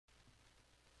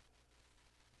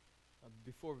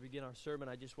Before we begin our sermon,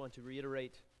 I just want to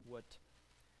reiterate what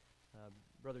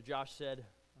Brother Josh said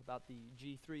about the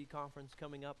G3 conference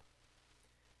coming up.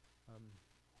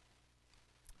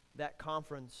 That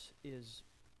conference is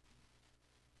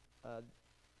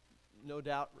no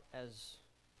doubt, at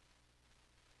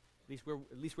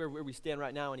least where we stand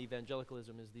right now in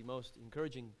evangelicalism, is the most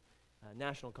encouraging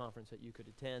national conference that you could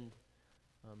attend.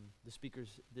 The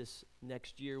speakers this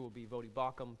next year will be Voddie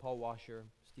Baucham, Paul Washer,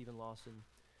 Stephen Lawson,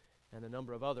 and a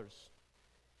number of others.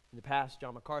 In the past,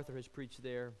 John MacArthur has preached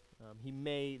there. He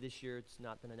may this year, it's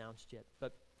not been announced yet.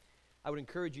 But I would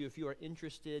encourage you, if you are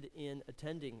interested in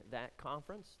attending that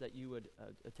conference, that you would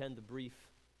attend the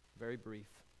very brief,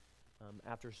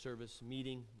 after service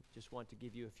meeting. Just want to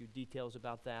give you a few details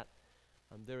about that.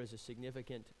 There is a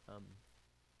significant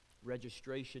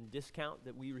registration discount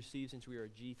that we receive since we are a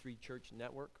G3 Church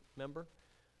Network member.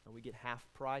 We get half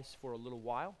price for a little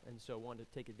while, and so I want to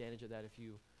take advantage of that if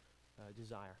you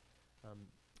desire.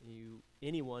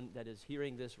 Anyone that is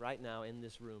hearing this right now in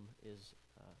this room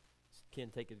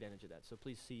can take advantage of that. So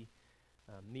please see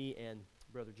me and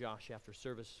Brother Josh after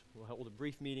service. We'll hold a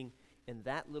brief meeting in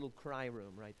that little cry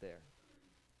room right there.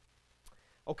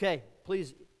 Okay,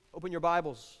 please open your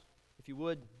Bibles, if you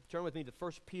would. Turn with me to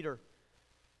 1 Peter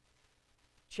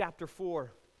chapter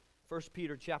 4. 1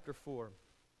 Peter chapter 4.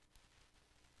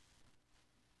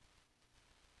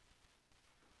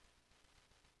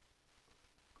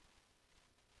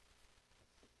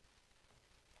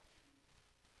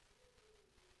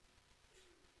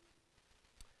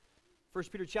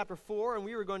 First Peter chapter 4, and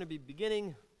we are going to be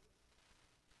beginning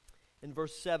in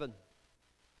verse 7.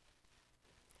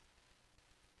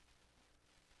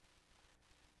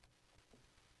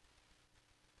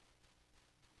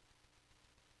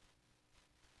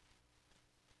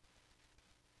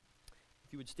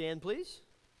 If you would stand, please.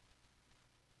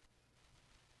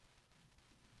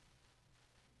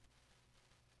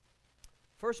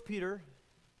 First Peter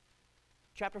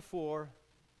chapter 4,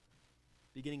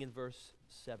 beginning in verse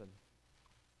 7.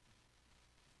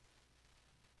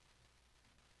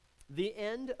 The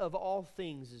end of all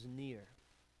things is near.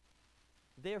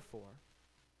 Therefore,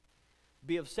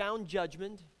 be of sound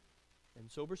judgment and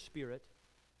sober spirit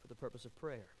for the purpose of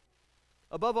prayer.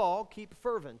 Above all, keep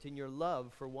fervent in your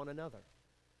love for one another,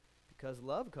 because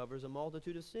love covers a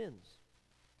multitude of sins.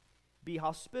 Be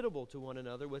hospitable to one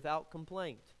another without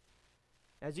complaint.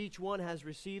 As each one has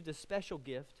received a special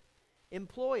gift,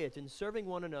 employ it in serving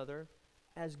one another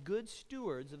as good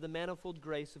stewards of the manifold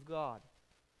grace of God.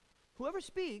 Whoever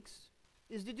speaks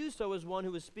is to do so as one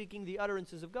who is speaking the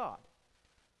utterances of God.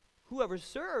 Whoever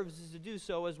serves is to do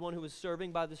so as one who is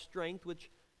serving by the strength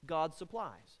which God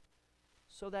supplies,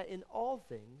 so that in all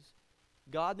things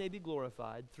God may be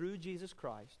glorified through Jesus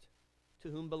Christ, to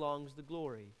whom belongs the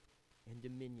glory and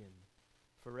dominion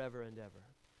forever and ever.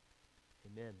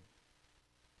 Amen.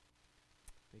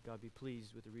 May God be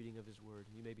pleased with the reading of His word.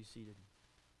 You may be seated.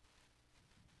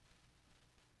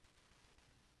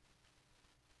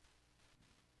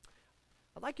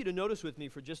 I'd like you to notice with me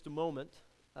for just a moment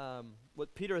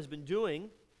what Peter has been doing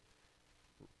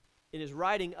in his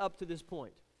writing up to this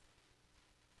point.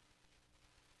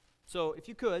 So if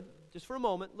you could, just for a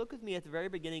moment, look with me at the very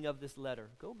beginning of this letter.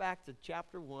 Go back to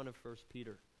chapter 1 of 1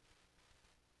 Peter.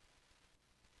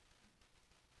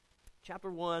 Chapter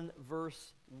 1,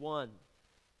 verse 1.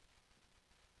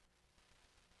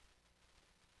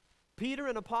 Peter,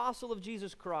 an apostle of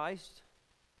Jesus Christ,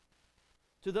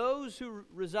 to those who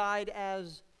reside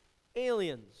as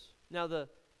aliens. Now the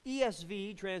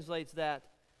ESV translates that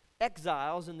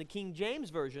exiles, and the King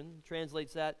James Version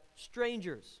translates that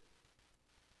strangers.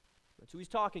 That's who he's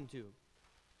talking to.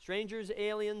 Strangers,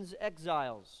 aliens,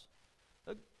 exiles.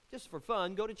 Just for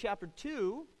fun, go to chapter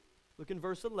 2, look in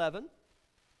verse 11.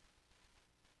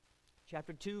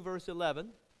 Chapter 2, verse 11.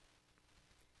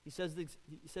 He says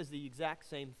the exact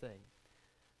same thing.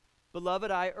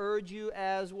 Beloved, I urge you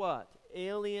as what?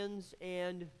 Aliens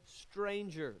and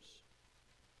strangers.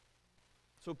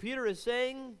 So Peter is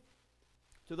saying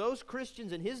to those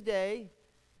Christians in his day,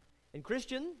 and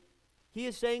Christian, he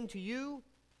is saying to you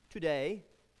today,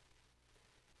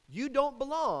 you don't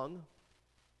belong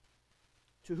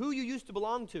to who you used to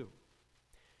belong to.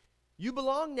 You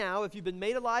belong now, if you've been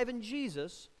made alive in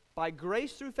Jesus, by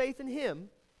grace through faith in Him,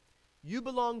 you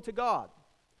belong to God.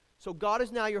 So God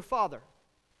is now your Father.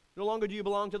 No longer do you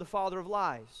belong to the father of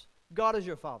lies. God is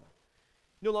your Father.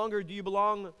 No longer do you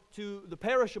belong to the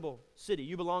perishable city.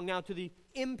 You belong now to the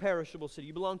imperishable city.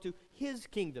 You belong to His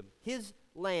kingdom, His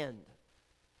land.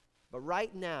 But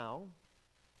right now,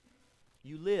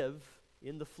 you live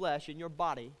in the flesh, in your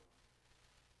body.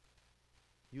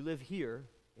 You live here,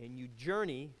 and you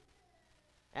journey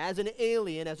as an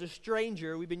alien, as a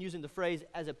stranger. We've been using the phrase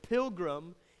as a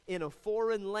pilgrim in a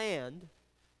foreign land,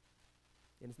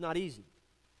 and it's not easy.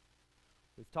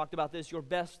 We've talked about this. Your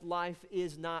best life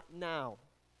is not now.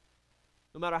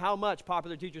 No matter how much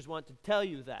popular teachers want to tell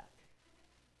you that.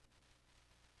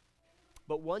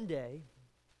 But one day,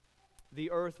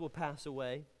 the earth will pass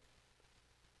away,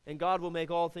 and God will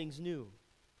make all things new.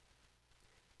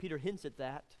 Peter hints at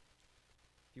that.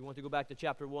 If you want to go back to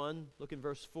chapter 1, look in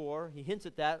verse 4. He hints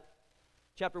at that.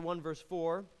 Chapter 1, verse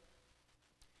 4.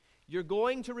 You're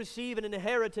going to receive an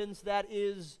inheritance that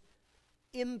is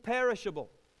imperishable.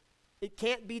 It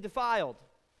can't be defiled.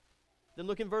 Then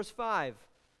look in verse 5.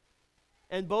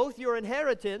 And both your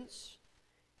inheritance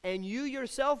and you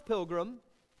yourself, pilgrim,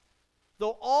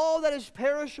 though all that is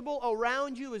perishable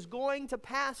around you is going to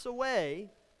pass away,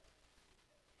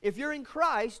 if you're in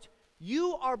Christ,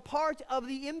 you are part of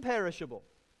the imperishable.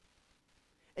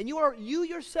 And you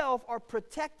yourself are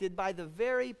protected by the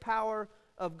very power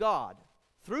of God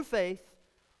through faith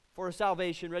for a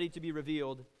salvation ready to be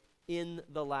revealed in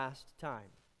the last time,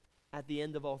 at the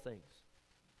end of all things.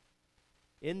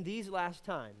 In these last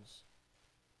times,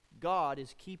 God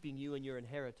is keeping you and your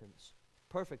inheritance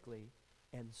perfectly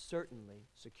and certainly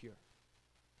secure.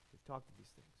 We've talked about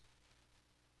these things.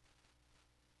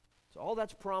 So all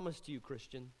that's promised to you,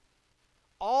 Christian.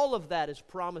 All of that is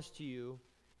promised to you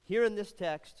here in this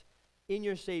text in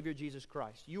your Savior Jesus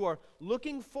Christ. You are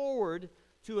looking forward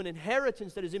to an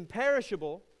inheritance that is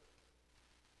imperishable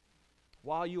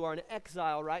while you are in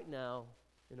exile right now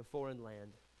in a foreign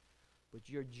land. But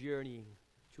you're journeying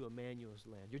to Emmanuel's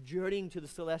land. You're journeying to the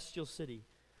celestial city.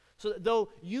 So that though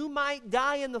you might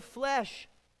die in the flesh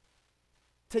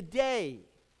today,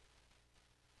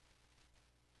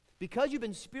 because you've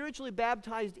been spiritually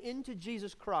baptized into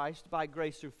Jesus Christ by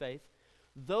grace through faith,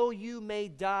 though you may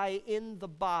die in the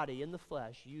body, in the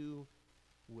flesh, you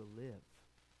will live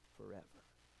forever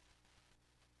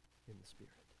in the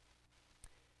Spirit.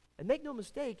 And make no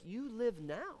mistake, you live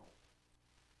now.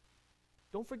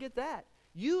 Don't forget that.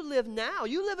 You live now.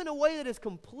 You live in a way that is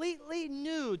completely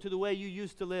new to the way you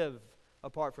used to live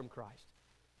apart from Christ.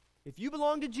 If you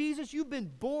belong to Jesus, you've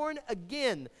been born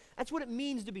again. That's what it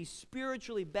means to be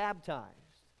spiritually baptized.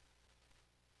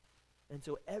 And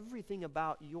so everything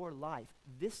about your life,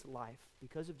 this life,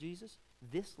 because of Jesus,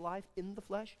 this life in the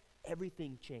flesh,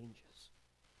 everything changes.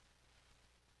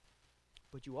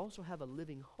 But you also have a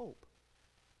living hope,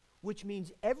 which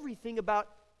means everything about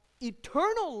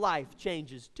eternal life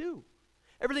changes too.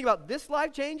 Everything about this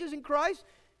life changes in Christ,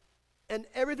 and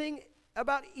everything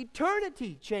about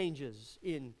eternity changes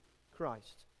in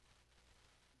Christ.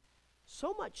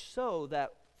 So much so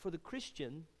that for the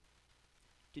Christian,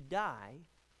 to die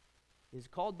is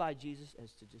called by Jesus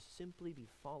as to just simply be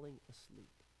falling asleep.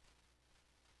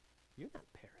 You're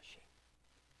not perishing.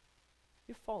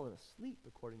 You're falling asleep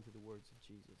according to the words of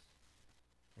Jesus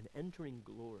and entering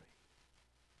glory.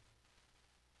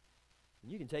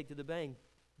 And you can take to the bank,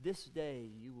 this day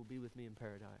you will be with me in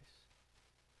paradise.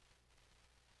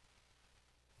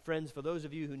 Friends, for those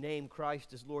of you who name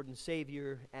Christ as Lord and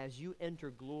Savior, as you enter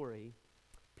glory,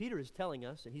 Peter is telling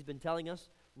us, and he's been telling us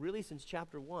really since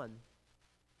chapter 1,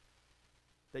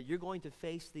 that you're going to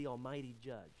face the Almighty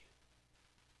Judge.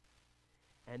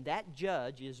 And that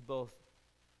Judge is both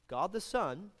God the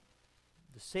Son,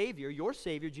 the Savior, your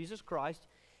Savior, Jesus Christ,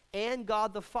 and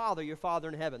God the Father, your Father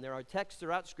in heaven. There are texts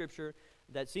throughout Scripture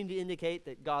that seem to indicate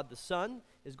that God the Son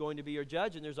is going to be your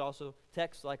judge, and there's also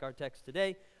texts like our text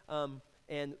today,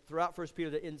 and throughout 1 Peter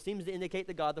that seems to indicate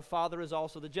that God the Father is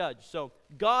also the judge. So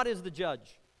God is the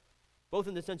judge, both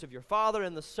in the sense of your Father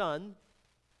and the Son.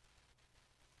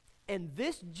 And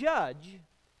this judge,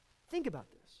 think about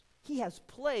this, he has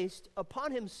placed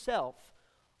upon himself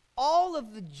all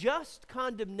of the just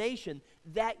condemnation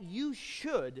that you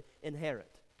should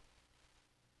inherit.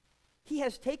 He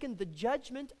has taken the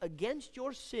judgment against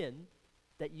your sin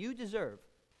that you deserve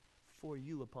for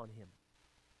you upon him.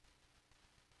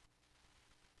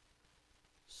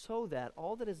 So that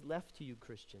all that is left to you,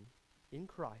 Christian, in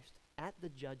Christ, at the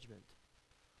judgment,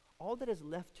 all that is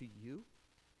left to you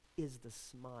is the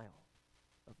smile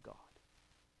of God.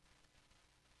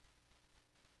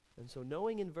 And so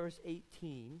knowing in verse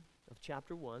 18 of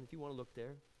chapter 1, if you want to look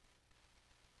there,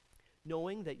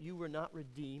 knowing that you were not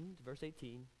redeemed, verse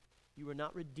 18, you were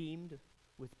not redeemed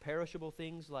with perishable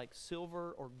things like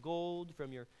silver or gold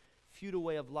from your futile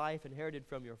way of life inherited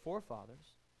from your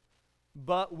forefathers,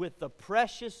 but with the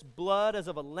precious blood as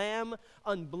of a lamb,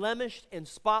 unblemished and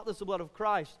spotless, the blood of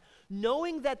Christ,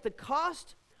 knowing that the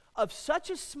cost of such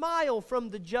a smile from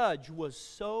the judge was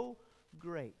so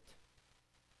great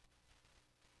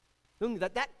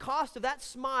That cost of that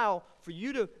smile for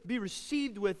you to be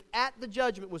received with at the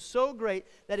judgment was so great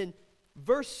that in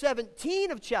verse 17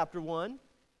 of chapter 1,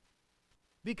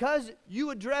 because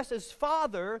you address as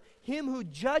Father him who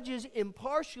judges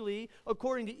impartially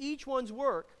according to each one's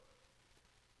work,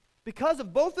 because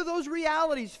of both of those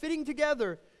realities fitting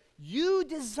together, you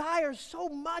desire so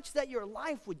much that your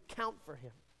life would count for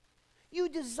him. You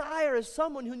desire, as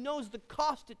someone who knows the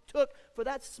cost it took for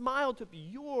that smile to be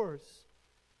yours,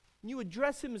 and you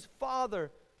address him as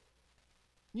Father,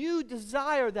 you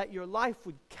desire that your life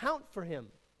would count for him.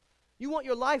 You want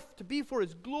your life to be for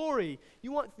his glory.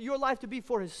 You want your life to be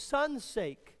for his Son's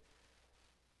sake,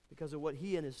 because of what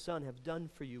he and his Son have done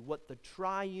for you, what the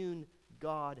triune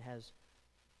God has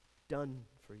done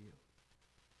for you.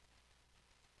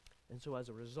 And so as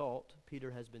a result,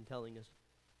 Peter has been telling us,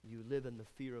 you live in the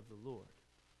fear of the Lord.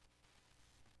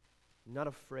 You're not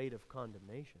afraid of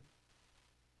condemnation.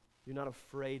 You're not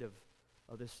afraid of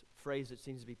this phrase that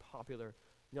seems to be popular.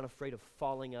 You're not afraid of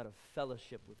falling out of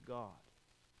fellowship with God.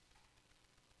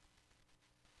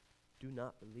 Do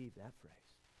not believe that phrase.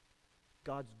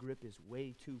 God's grip is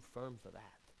way too firm for that.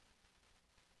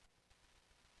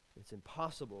 It's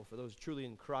impossible for those truly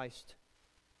in Christ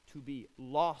to be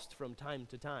lost from time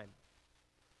to time.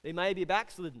 They may be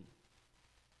backslidden,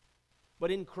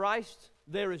 but in Christ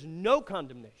there is no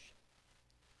condemnation.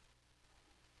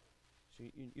 So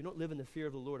you don't live in the fear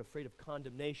of the Lord afraid of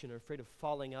condemnation or afraid of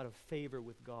falling out of favor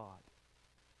with God.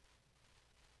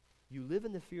 You live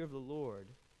in the fear of the Lord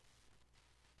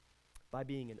by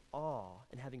being in awe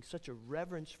and having such a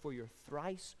reverence for your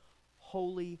thrice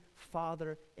holy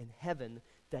Father in heaven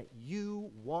that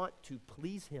you want to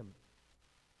please him.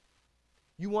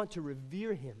 You want to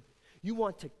revere him. You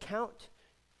want to count.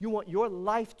 You want your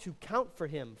life to count for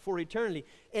him for eternity.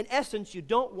 In essence, you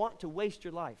don't want to waste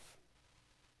your life.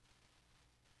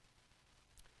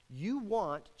 You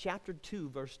want chapter 2,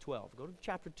 verse 12. Go to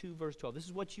chapter 2, verse 12. This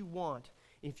is what you want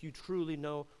if you truly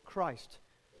know Christ.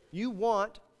 You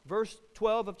want verse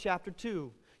 12 of chapter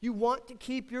 2. You want to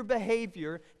keep your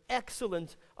behavior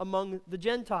excellent among the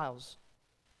Gentiles,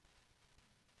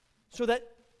 so that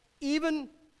even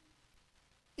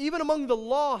among the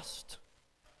lost,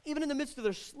 even in the midst of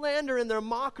their slander and their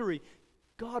mockery,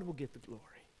 God will get the glory.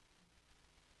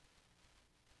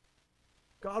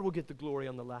 God will get the glory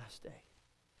on the last day.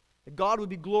 That God will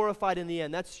be glorified in the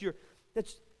end. It's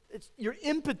your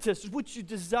impetus, it's what you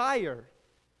desire.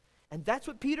 And that's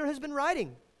what Peter has been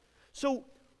writing. So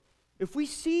if we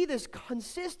see this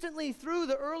consistently through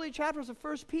the early chapters of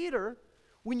 1 Peter,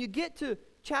 when you get to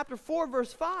chapter 4,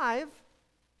 verse 5, and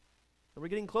we're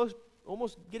getting close,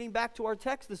 almost getting back to our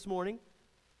text this morning,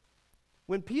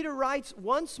 when Peter writes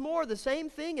once more the same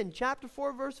thing in chapter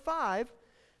 4, verse 5,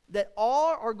 that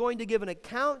all are going to give an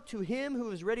account to him who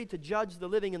is ready to judge the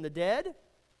living and the dead. And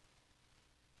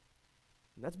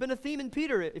that's been a theme in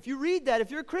Peter. If you read that, if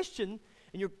you're a Christian,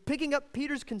 and you're picking up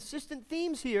Peter's consistent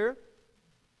themes here,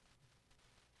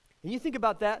 and you think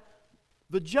about that,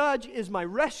 the judge is my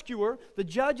rescuer, the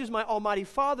judge is my almighty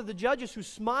Father, the judge is who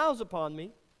smiles upon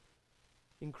me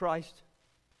in Christ.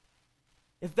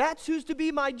 If that's who's to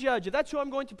be my judge, if that's who I'm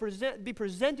going to be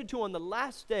presented to on the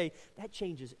last day, that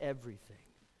changes everything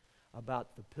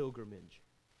about the pilgrimage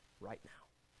right now.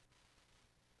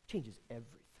 It changes everything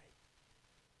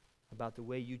about the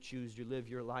way you choose to live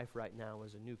your life right now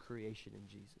as a new creation in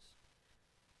Jesus.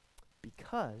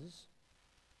 Because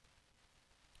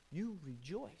you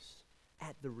rejoice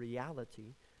at the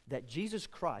reality that Jesus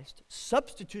Christ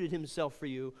substituted himself for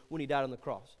you when he died on the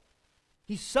cross.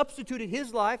 He substituted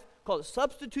his life, called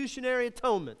substitutionary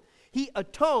atonement. He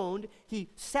atoned, he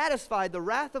satisfied the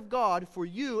wrath of God for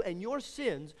you and your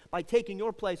sins by taking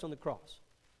your place on the cross.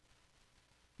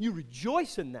 You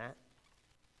rejoice in that,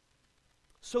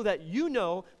 so that you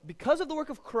know, because of the work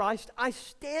of Christ, I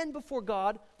stand before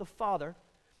God the Father,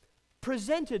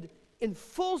 presented in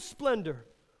full splendor,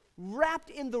 wrapped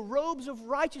in the robes of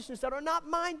righteousness that are not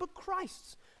mine but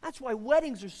Christ's. That's why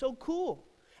weddings are so cool.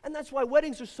 And that's why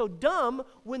weddings are so dumb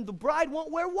when the bride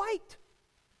won't wear white.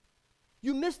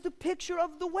 You miss the picture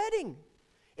of the wedding.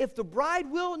 If the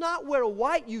bride will not wear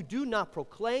white, you do not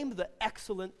proclaim the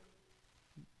excellent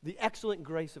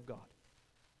grace of God.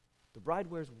 The bride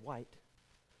wears white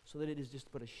so that it is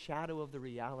just but a shadow of the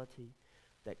reality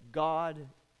that God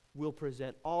will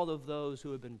present all of those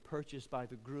who have been purchased by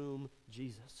the groom,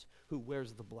 Jesus, who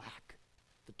wears the black,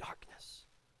 the darkness.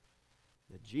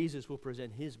 That Jesus will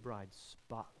present his bride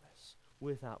spotless,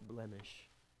 without blemish.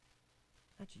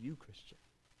 That's you, Christian.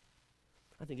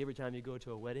 I think every time you go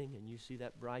to a wedding and you see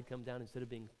that bride come down, instead of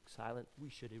being silent, we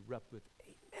should erupt with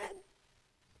amen.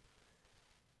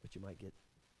 But you might get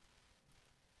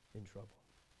in trouble.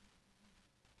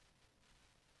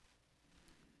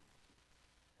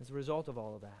 As a result of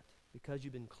all of that, because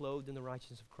you've been clothed in the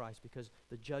righteousness of Christ, because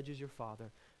the judge is your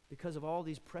Father, because of all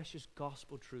these precious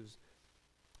gospel truths,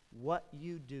 what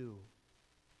you do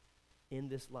in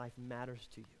this life matters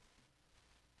to you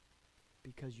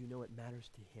because you know it matters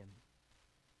to Him.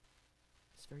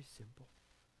 It's very simple.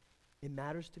 It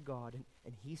matters to God,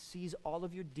 and He sees all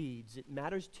of your deeds. It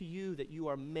matters to you that you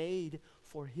are made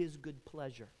for His good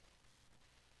pleasure.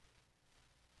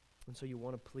 And so you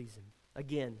want to please Him.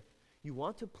 Again, you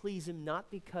want to please Him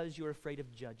not because you're afraid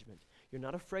of judgment. You're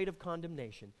not afraid of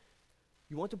condemnation.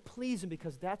 You want to please Him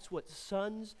because that's what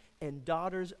sons and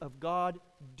daughters of God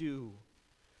do.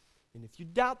 And if you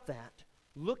doubt that,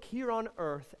 look here on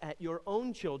earth at your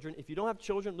own children. If you don't have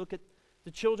children, look at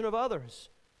the children of others.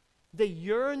 They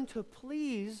yearn to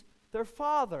please their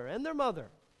father and their mother.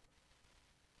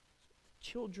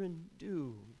 Children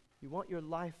do. You want your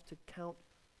life to count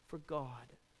for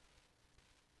God.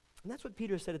 And that's what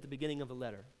Peter said at the beginning of the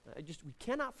letter. We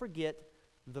cannot forget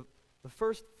the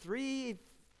first three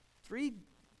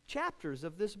chapters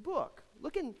of this book.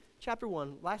 Look in chapter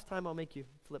 1. Last time I'll make you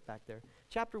flip back there.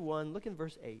 Chapter 1, look in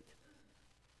verse 8.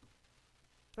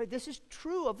 Right, this is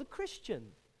true of the Christian.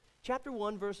 Chapter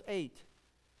 1, verse 8.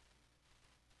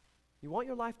 You want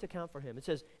your life to count for Him. It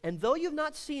says, and though you've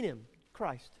not seen Him,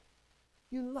 Christ,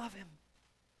 you love Him.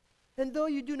 And though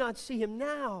you do not see Him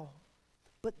now,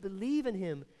 but believe in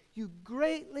Him, you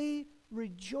greatly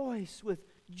rejoice with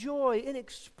joy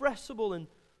inexpressible and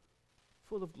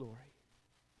full of glory.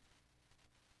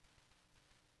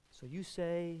 So you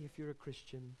say, if you're a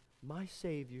Christian, my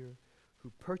Savior,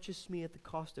 who purchased me at the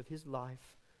cost of His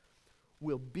life,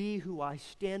 will be who I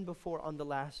stand before on the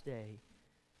last day.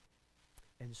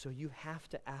 And so you have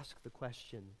to ask the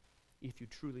question, if you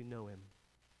truly know Him,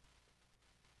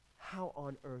 how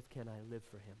on earth can I live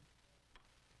for Him?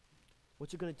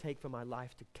 What's it going to take for my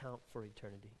life to count for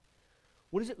eternity?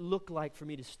 What does it look like for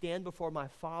me to stand before my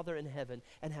Father in heaven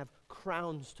and have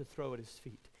crowns to throw at His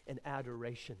feet, and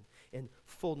adoration and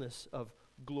fullness of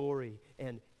glory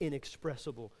and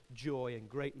inexpressible joy and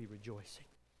greatly rejoicing?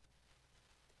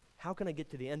 How can I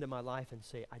get to the end of my life and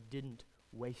say, I didn't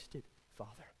waste it,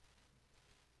 Father?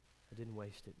 I didn't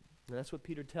waste it. And that's what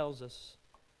Peter tells us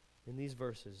in these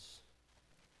verses.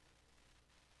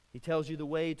 He tells you the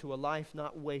way to a life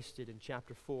not wasted in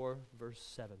chapter 4, verse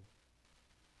 7.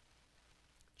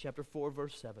 Chapter 4,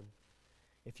 verse 7.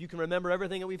 If you can remember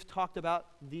everything that we've talked about,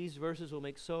 these verses will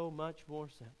make so much more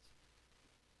sense.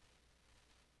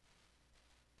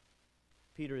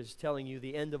 Peter is telling you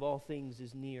the end of all things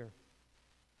is near.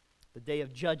 The day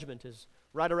of judgment is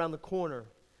right around the corner.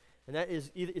 And that is,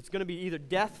 it's going to be either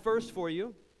death first for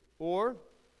you, or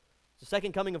the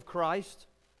second coming of Christ.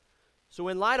 So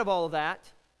in light of all of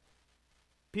that,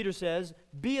 Peter says,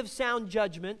 be of sound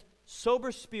judgment,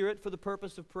 sober spirit for the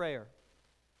purpose of prayer.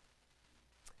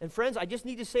 And friends, I just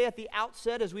need to say at the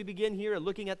outset as we begin here and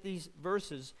looking at these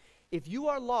verses, if you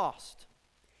are lost,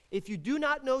 if you do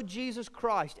not know Jesus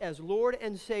Christ as Lord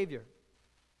and Savior,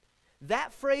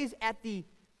 that phrase at the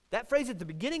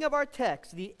beginning of our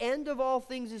text, the end of all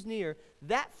things is near,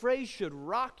 that phrase should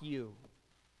rock you.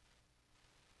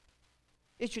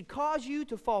 It should cause you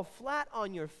to fall flat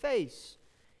on your face.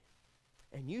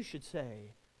 And you should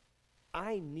say,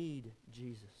 I need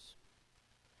Jesus.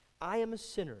 I am a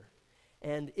sinner.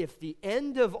 And if the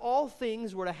end of all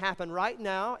things were to happen right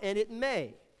now, and it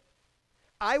may,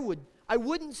 I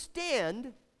wouldn't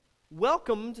stand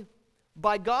welcomed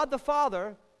by God the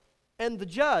Father and the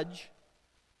judge.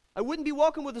 I wouldn't be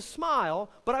welcomed with a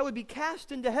smile, but I would be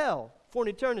cast into hell for an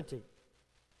eternity.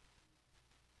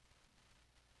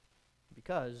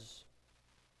 Because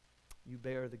you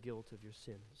bear the guilt of your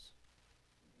sins.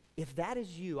 If that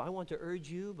is you, I want to urge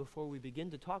you, before we begin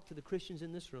to talk to the Christians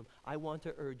in this room, I want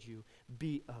to urge you,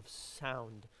 be of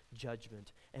sound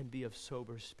judgment and be of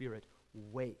sober spirit.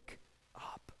 Wake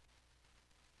up.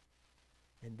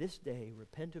 And this day,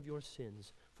 repent of your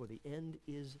sins, for the end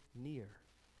is near.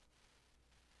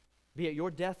 Be it your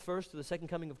death first or the second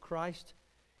coming of Christ.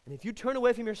 And if you turn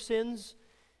away from your sins,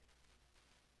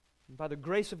 and by the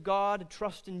grace of God,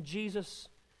 trust in Jesus,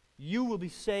 you will be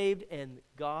saved and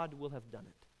God will have done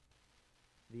it.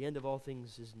 The end of all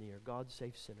things is near. God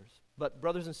saves sinners. But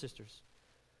brothers and sisters,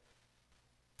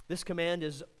 this command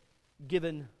is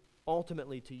given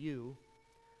ultimately to you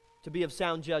to be of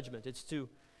sound judgment.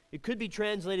 It could be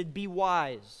translated, be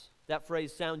wise. That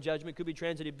phrase, sound judgment, could be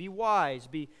translated, be wise,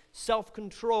 be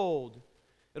self-controlled.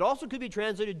 It also could be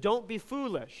translated, don't be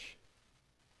foolish.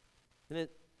 And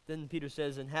then Peter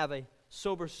says, and have a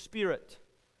sober spirit.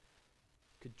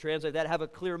 Could translate that, have a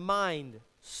clear mind,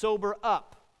 sober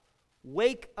up.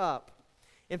 Wake up.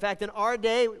 In fact, in our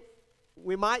day,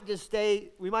 we might just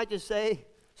say,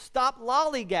 stop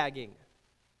lollygagging.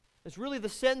 It's really the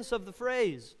sense of the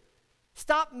phrase.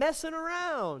 Stop messing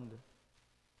around.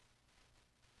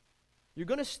 You're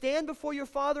going to stand before your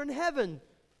Father in heaven.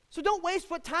 So don't waste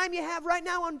what time you have right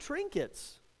now on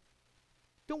trinkets.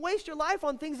 Don't waste your life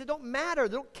on things that don't matter,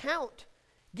 that don't count.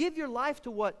 Give your life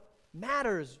to what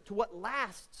matters, to what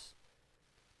lasts.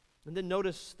 And then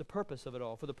notice the purpose of it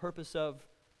all, for the purpose of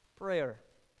prayer.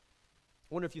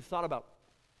 I wonder if you've thought about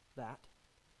that.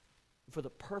 For the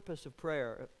purpose of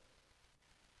prayer.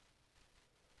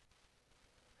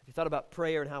 Have you thought about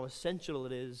prayer and how essential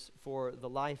it is for the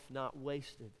life not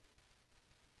wasted?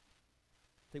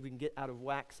 I think we can get out of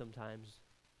whack sometimes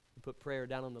and put prayer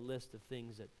down on the list of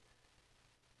things that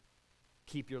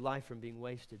keep your life from being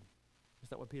wasted.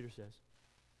 That's not what Peter says.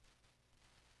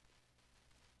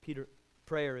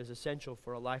 Prayer is essential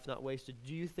for a life not wasted.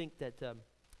 Do you think that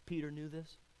Peter knew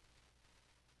this?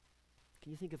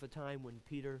 Can you think of a time when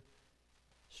Peter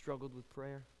struggled with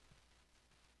prayer?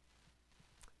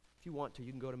 If you want to,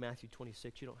 you can go to Matthew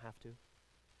 26. You don't have to.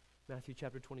 Matthew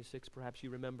chapter 26, perhaps you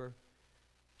remember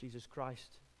Jesus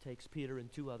Christ takes Peter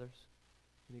and two others,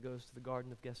 and he goes to the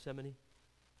Garden of Gethsemane. You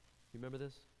remember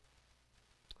this?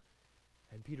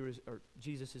 And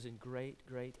Jesus is in great,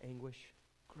 great anguish.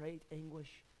 Great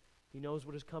anguish. He knows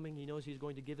what is coming. He knows he's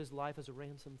going to give his life as a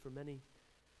ransom for many.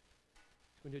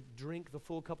 He's going to drink the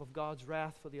full cup of God's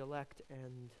wrath for the elect.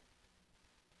 And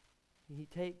he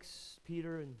takes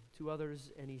Peter and two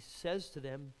others and he says to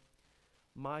them,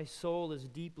 "My soul is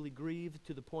deeply grieved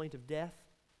to the point of death.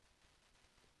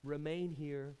 Remain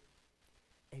here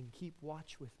and keep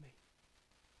watch with me."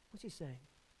 What's he saying?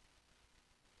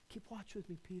 Keep watch with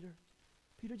me, Peter.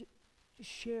 Peter, just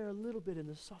share a little bit in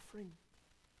the suffering.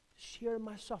 Share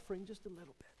my suffering just a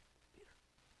little bit, Peter.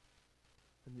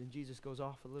 And then Jesus goes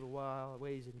off a little while,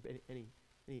 ways, and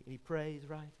he prays,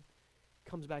 right?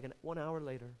 Comes back, and 1 hour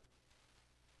later,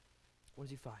 what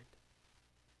does he find?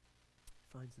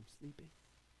 He finds them sleeping.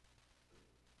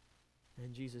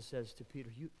 And Jesus says to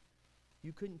Peter,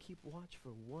 you couldn't keep watch for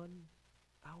 1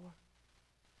 hour?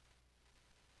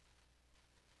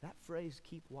 That phrase,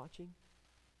 keep watching,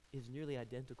 is nearly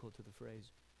identical to the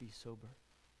phrase, be sober.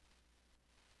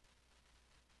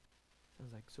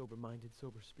 Sounds like sober-minded,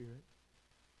 sober spirit.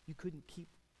 You couldn't keep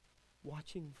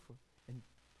watching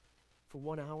for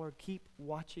 1 hour. Keep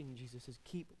watching, Jesus says.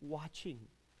 Keep watching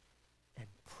and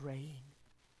praying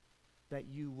that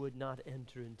you would not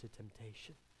enter into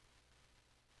temptation.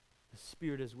 The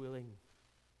spirit is willing,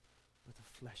 but the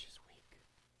flesh is weak.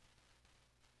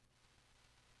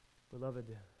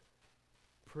 Beloved,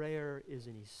 prayer is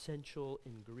an essential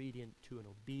ingredient to an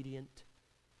obedient,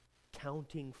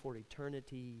 counting for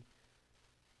eternity,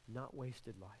 not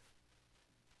wasted life.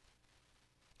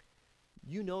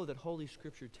 You know that Holy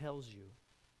Scripture tells you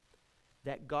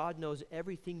that God knows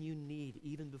everything you need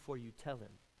even before you tell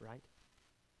Him, right?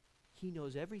 He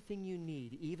knows everything you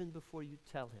need even before you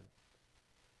tell Him.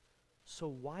 So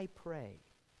why pray?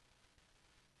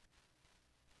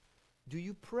 Do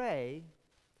you pray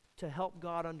to help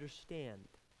God understand?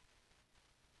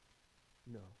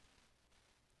 No.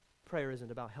 Prayer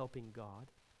isn't about helping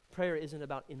God. Prayer isn't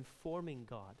about informing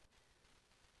God.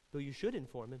 Though you should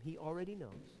inform Him, He already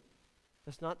knows.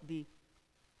 That's not the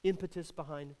impetus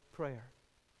behind prayer.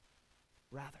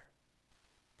 Rather,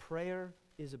 prayer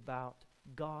is about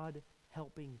God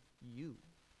helping you.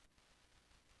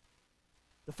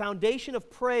 The foundation of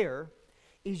prayer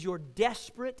is your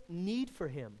desperate need for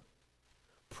Him.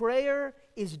 Prayer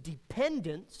is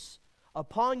dependence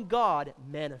upon God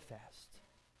manifest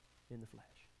in the flesh.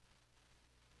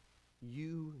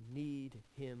 You need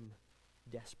Him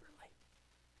desperately.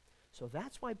 So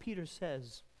that's why Peter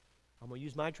says, I'm going to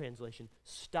use my translation,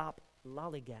 stop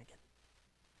lollygagging.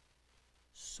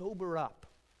 Sober up.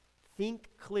 Think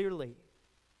clearly.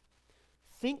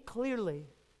 Think clearly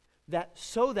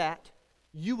so that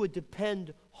you would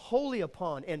depend wholly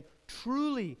upon and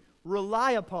truly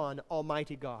rely upon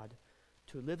Almighty God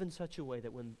to live in such a way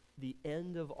that when the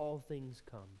end of all things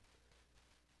come,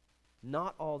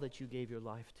 not all that you gave your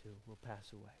life to will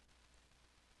pass away.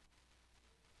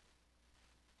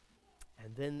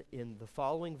 And then in the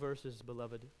following verses,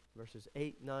 beloved, verses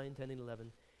 8, 9, 10, and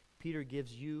 11, Peter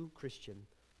gives you, Christian,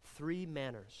 3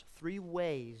 manners, 3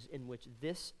 ways in which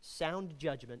this sound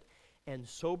judgment and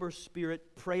sober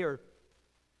spirit prayer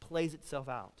plays itself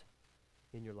out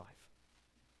in your life.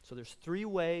 So there's 3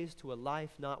 ways to a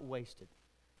life not wasted.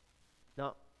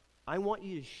 Now, I want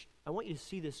you to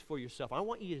see this for yourself. I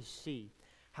want you to see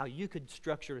how you could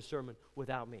structure a sermon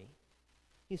without me.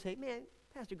 You say, man,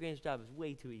 Pastor Grant's job is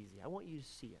way too easy. I want you to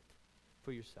see it.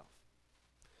 for yourself.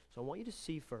 So I want you to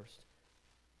see first.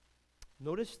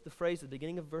 Notice the phrase at the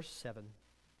beginning of verse 7,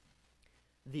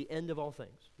 the end of all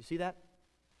things. You see that?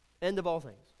 End of all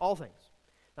things. All things.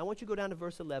 Now I want you to go down to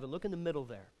verse 11. Look in the middle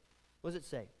there. What does it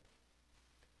say?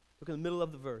 Look in the middle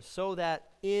of the verse. So that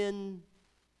in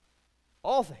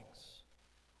all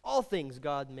things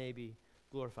God may be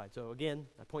glorified. So again,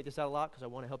 I point this out a lot because I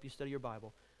want to help you study your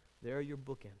Bible. There are your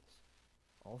bookends.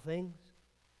 All things.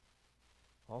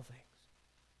 All things.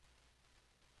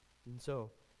 And so,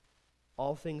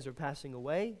 all things are passing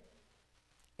away,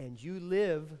 and you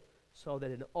live so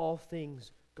that in all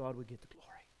things God would get the glory.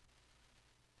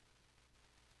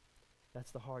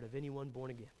 That's the heart of anyone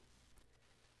born again.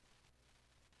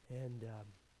 And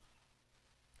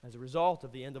as a result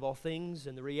of the end of all things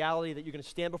and the reality that you're going to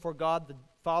stand before God the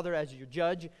Father as your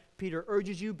judge, Peter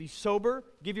urges you, be sober,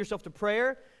 give yourself to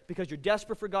prayer because you're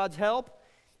desperate for God's help.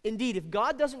 Indeed, if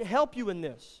God doesn't help you in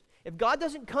this, if God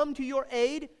doesn't come to your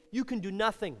aid, you can do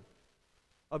nothing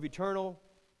of eternal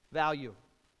value.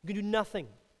 You can do nothing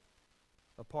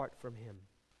apart from Him.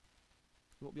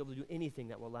 You won't be able to do anything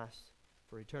that will last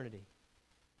for eternity.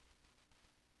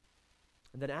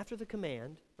 And then after the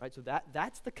command, right, so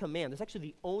that's the command. That's actually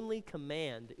the only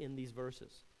command in these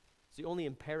verses. It's the only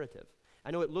imperative.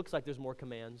 I know it looks like there's more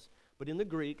commands, but in the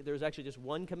Greek, there's actually just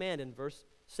one command in verse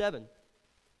 7.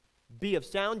 Be of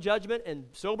sound judgment and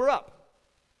sober up.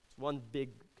 It's one big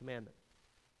commandment.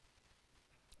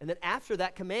 And then after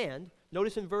that command,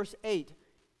 notice in verse 8,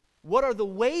 what are the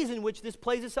ways in which this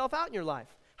plays itself out in your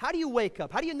life? How do you wake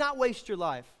up? How do you not waste your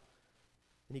life?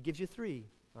 And he gives you 3.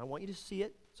 I want you to see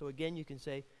it. So again, you can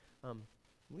say,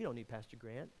 we don't need Pastor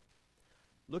Grant.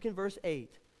 Look in verse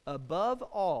 8. Above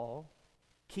all,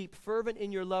 keep fervent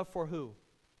in your love for who?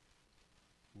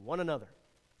 One another.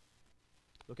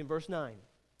 Look in verse 9.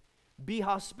 Be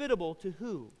hospitable to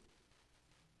who?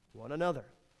 One another.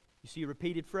 You see a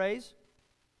repeated phrase?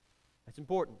 That's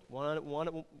important. One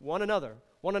another. One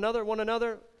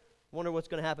another. Wonder what's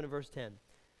going to happen in verse 10.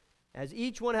 As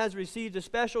each one has received a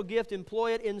special gift,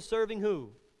 employ it in serving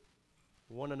who?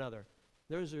 One another.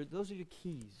 Those are your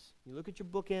keys. You look at your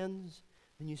bookends,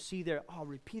 and you see there,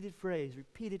 repeated phrase,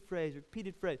 repeated phrase,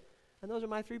 repeated phrase. And those are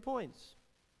my 3 points.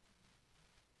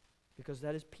 Because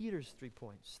that is Peter's 3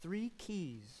 points. 3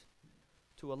 keys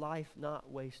to a life not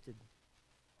wasted.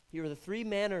 Here are the 3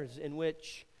 manners in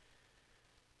which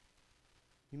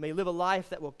you may live a life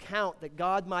that will count, that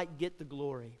God might get the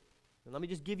glory. And let me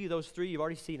just give you those 3. You've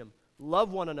already seen them.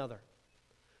 Love one another.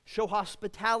 Show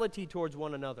hospitality towards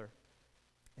one another.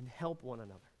 And help one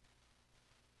another.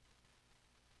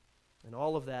 And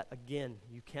all of that, again,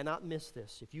 you cannot miss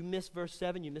this. If you miss verse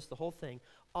 7, you miss the whole thing.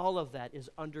 All of that is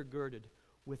undergirded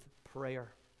with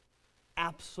prayer.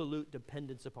 Absolute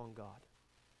dependence upon God.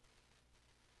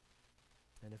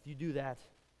 And if you do that,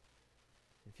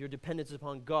 if your dependence is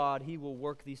upon God, He will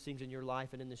work these things in your life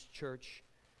and in this church.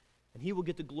 And He will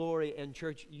get the glory, and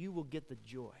church, you will get the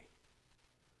joy.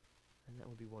 And that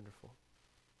would be wonderful.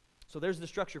 So there's the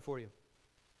structure for you.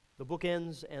 The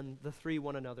bookends and the 3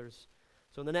 one another's.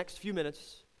 So in the next few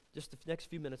minutes,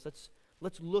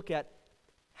 let's look at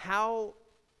how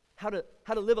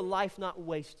to live a life not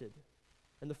wasted.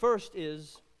 And the first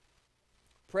is,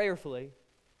 prayerfully,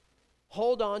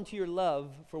 hold on to your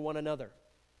love for one another.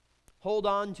 Hold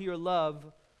on to your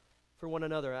love for one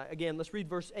another. Again, let's read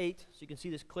verse 8 so you can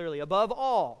see this clearly. Above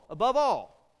all.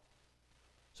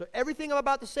 So everything I'm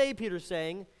about to say, Peter's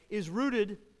saying, is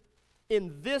rooted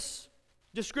in this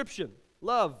description.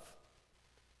 Love.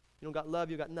 You don't got love,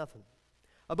 you got nothing.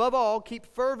 Above all, keep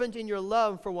fervent in your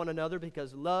love for one another,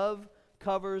 because love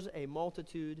covers a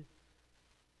multitude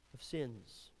of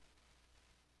sins.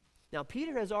 Now,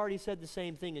 Peter has already said the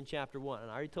same thing in chapter 1. And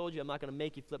I already told you I'm not going to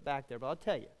make you flip back there, but I'll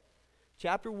tell you.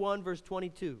 Chapter 1, verse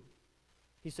 22.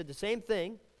 He said the same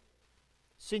thing.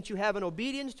 Since you have in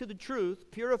obedience to the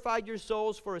truth purified your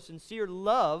souls for a sincere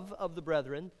love of the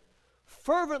brethren,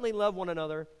 fervently love one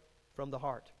another from the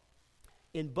heart.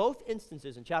 In both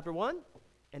instances, in chapter 1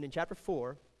 and in chapter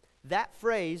 4, that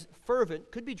phrase,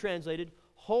 fervent, could be translated,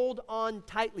 hold on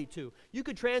tightly to. You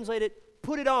could translate it,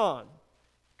 put it on.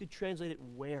 You could translate it,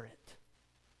 wear it.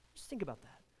 Just think about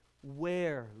that.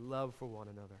 Wear love for one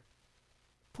another.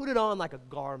 Put it on like a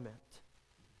garment.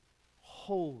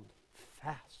 Hold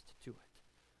fast to it.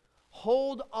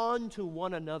 Hold on to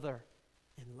one another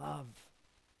in love.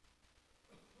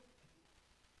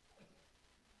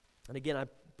 And again,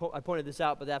 I pointed this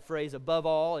out, but that phrase, above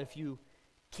all, if you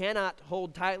cannot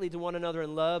hold tightly to one another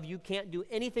in love, you can't do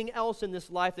anything else in this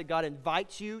life that God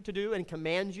invites you to do and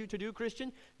commands you to do,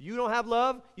 Christian. You don't have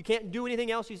love, you can't do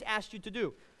anything else He's asked you to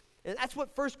do. And that's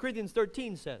what 1 Corinthians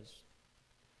 13 says.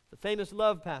 The famous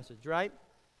love passage, right?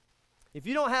 If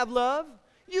you don't have love,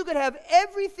 you could have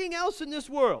everything else in this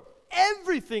world,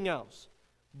 everything else,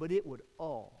 but it would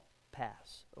all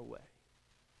pass away.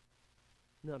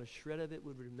 Not a shred of it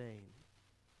would remain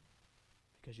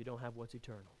because you don't have what's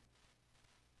eternal.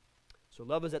 So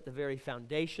love is at the very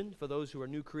foundation for those who are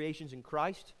new creations in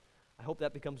Christ. I hope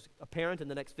that becomes apparent in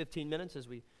the next 15 minutes as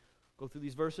we go through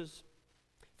these verses.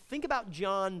 Think about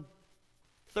John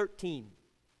 13.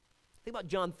 Think about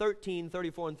John 13,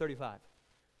 34, and 35.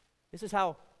 This is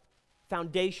how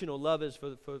foundational love is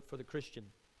for the Christian.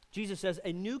 Jesus says,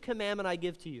 "A new commandment I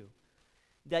give to you,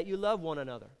 that you love one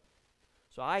another."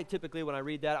 So I typically, when I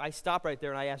read that, I stop right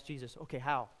there and I ask Jesus, okay,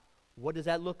 how? What does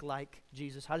that look like,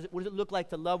 Jesus? What does it look like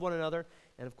to love one another?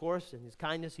 And of course, in his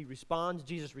kindness, he responds.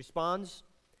 Jesus responds,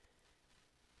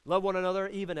 "Love one another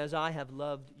even as I have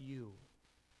loved you.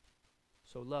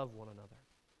 So love one another.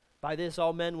 By this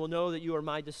all men will know that you are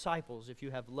my disciples, if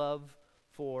you have love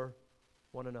for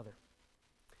one another."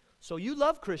 So you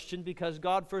love, Christian, because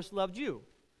God first loved you.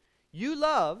 You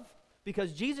love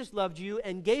because Jesus loved you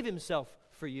and gave himself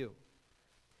for you.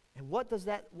 And what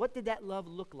did that love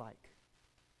look like?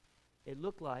 It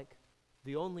looked like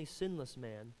the only sinless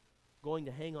man going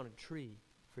to hang on a tree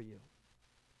for you.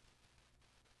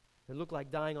 It looked like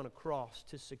dying on a cross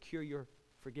to secure your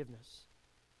forgiveness,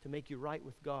 to make you right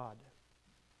with God.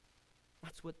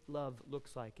 That's what love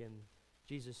looks like, and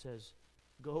Jesus says,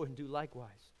 go and do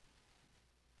likewise.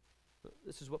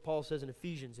 This is what Paul says in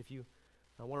Ephesians. If you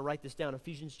want to write this down,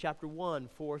 Ephesians chapter 1,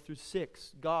 4 through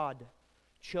 6. God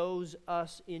chose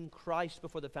us in Christ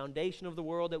before the foundation of the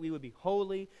world that we would be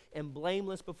holy and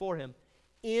blameless before him.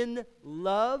 In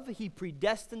love, he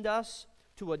predestined us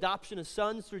to adoption as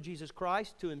sons through Jesus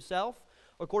Christ to himself,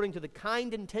 according to the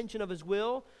kind intention of his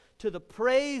will, to the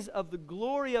praise of the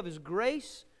glory of his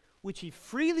grace, which he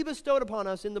freely bestowed upon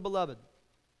us in the beloved.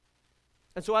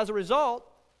 And so as a result,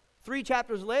 3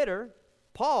 chapters later,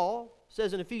 Paul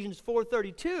says in Ephesians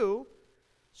 4:32,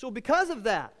 so because of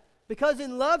that, because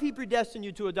in love he predestined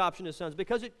you to adoption as sons,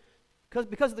 because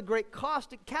of the great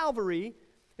cost at Calvary,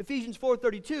 Ephesians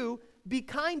 4:32, be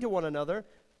kind to one another,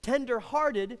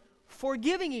 tender-hearted,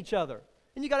 forgiving each other.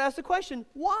 And you got to ask the question,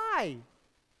 why?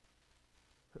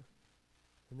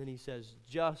 And then he says,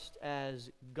 just as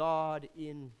God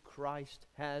in Christ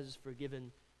has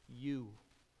forgiven you.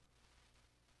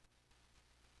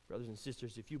 Brothers and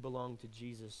sisters, if you belong to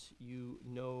Jesus, you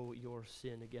know your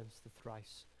sin against the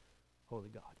thrice holy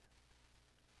God.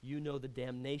 You know the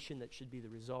damnation that should be the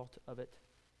result of it.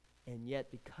 And yet,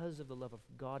 because of the love of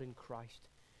God in Christ,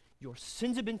 your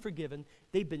sins have been forgiven.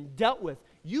 They've been dealt with.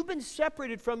 You've been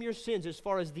separated from your sins as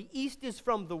far as the east is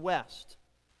from the west.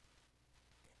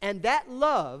 And that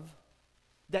love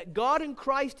that God in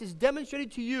Christ has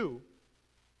demonstrated to you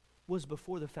was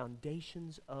before the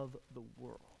foundations of the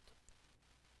world.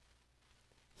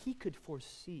 He could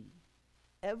foresee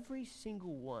every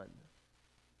single one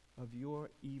of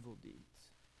your evil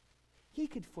deeds. He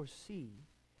could foresee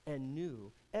and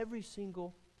knew every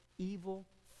single evil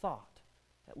thought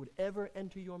that would ever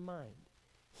enter your mind.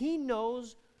 He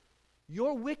knows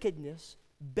your wickedness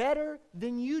better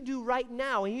than you do right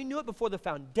now. And he knew it before the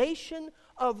foundation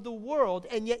of the world.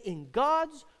 And yet in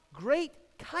God's great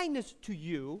kindness to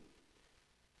you,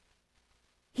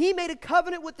 he made a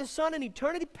covenant with the Son in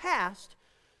eternity past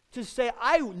to say,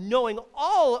 knowing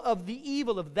all of the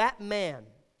evil of that man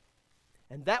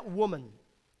and that woman,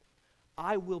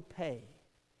 I will pay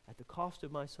at the cost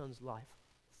of my Son's life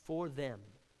for them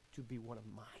to be one of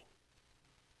mine.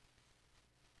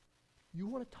 You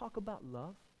want to talk about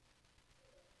love?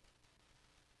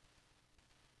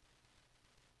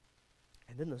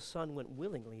 And then the Son went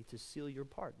willingly to seal your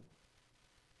pardon.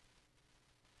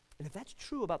 And if that's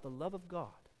true about the love of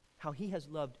God, how he has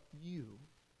loved you,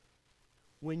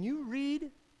 when you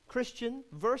read, Christian,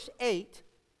 verse 8,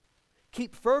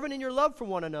 keep fervent in your love for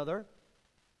one another,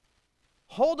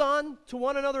 hold on to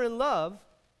one another in love,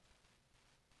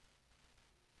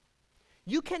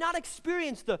 you cannot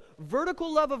experience the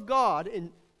vertical love of God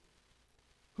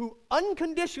who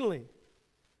unconditionally,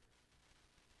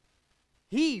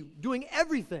 he doing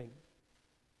everything,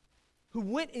 who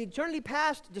went in eternity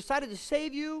past, decided to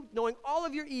save you, knowing all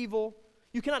of your evil.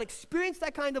 You cannot experience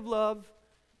that kind of love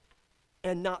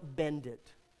and not bend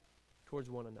it towards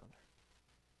one another.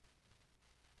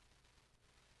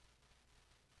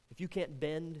 If you can't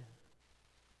bend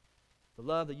the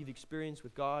love that you've experienced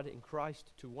with God in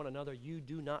Christ to one another, you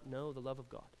do not know the love of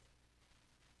God.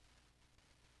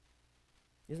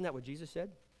 Isn't that what Jesus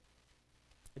said?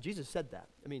 Jesus said that.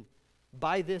 I mean,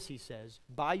 by this, he says,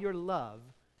 by your love,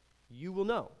 you will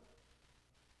know.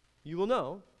 You will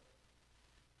know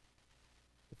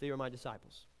they are my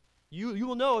disciples. You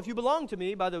will know if you belong to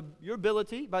me by your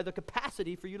ability, by the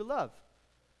capacity for you to love.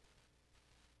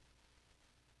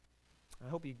 I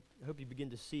hope you begin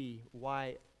to see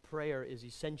why prayer is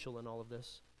essential in all of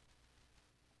this.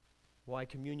 Why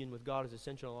communion with God is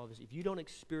essential in all of this. If you don't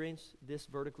experience this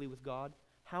vertically with God,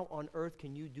 how on earth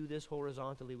can you do this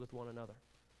horizontally with one another?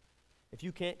 If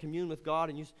you can't commune with God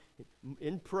and you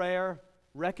in prayer,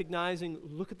 recognizing,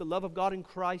 look at the love of God in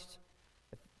Christ.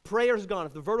 If prayer's gone,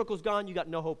 if the vertical's gone, you got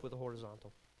no hope with the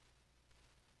horizontal.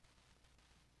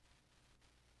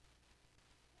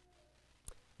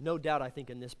 No doubt, I think,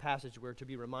 in this passage we're to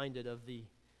be reminded of the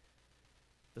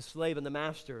slave and the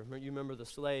master. You remember the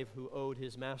slave who owed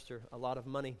his master a lot of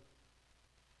money,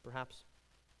 perhaps.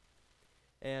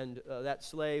 And that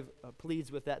slave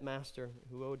pleads with that master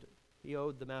who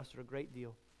owed the master a great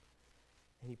deal.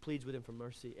 And he pleads with him for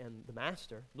mercy. And the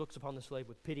master looks upon the slave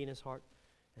with pity in his heart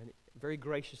and very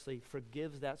graciously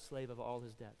forgives that slave of all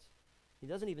his debts. He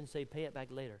doesn't even say, pay it back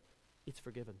later. It's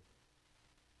forgiven.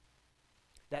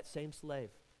 That same slave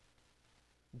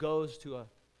goes to a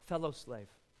fellow slave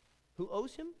who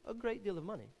owes him a great deal of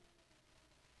money,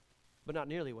 but not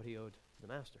nearly what he owed the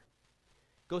master.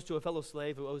 Goes to a fellow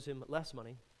slave who owes him less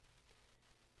money,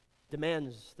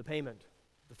 demands the payment.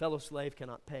 The fellow slave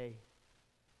cannot pay.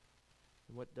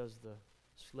 And what does the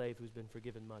slave who's been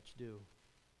forgiven much do?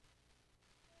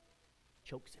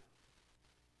 Chokes him.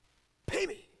 Pay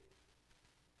me!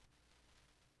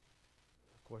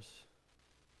 Of course,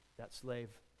 that slave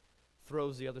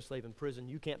throws the other slave in prison.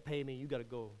 You can't pay me, you got to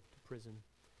go to prison.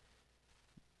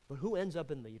 But who ends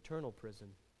up in the eternal prison?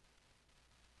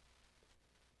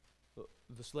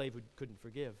 The slave who couldn't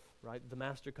forgive, right? The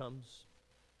master comes,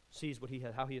 sees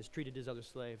how he has treated his other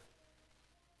slave,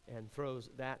 and throws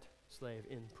that slave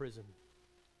in prison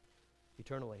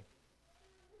eternally.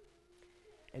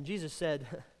 And Jesus said,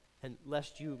 and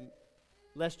lest you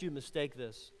mistake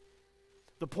this,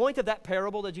 the point of that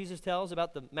parable that Jesus tells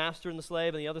about the master and the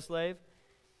slave and the other slave,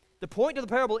 the point of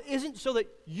the parable isn't so that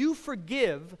you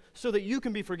forgive so that you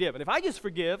can be forgiven. If I just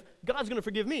forgive, God's going to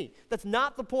forgive me. That's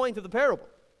not the point of the parable.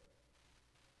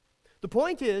 The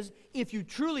point is, if you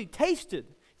truly tasted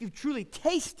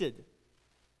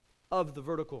of the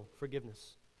vertical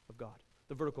forgiveness of God,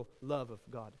 the vertical love of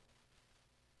God,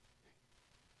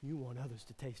 you want others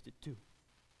to taste it too.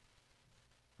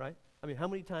 Right? I mean, how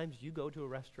many times you go to a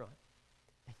restaurant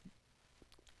and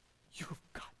you've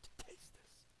got to taste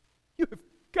this. You've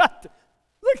got to.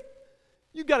 Look,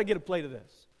 you've got to get a plate of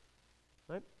this.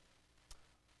 Right?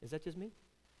 Is that just me?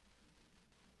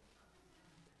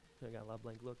 I got a lot of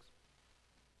blank looks.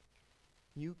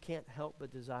 You can't help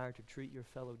but desire to treat your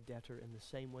fellow debtor in the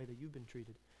same way that you've been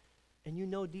treated. And you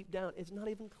know deep down it's not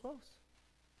even close.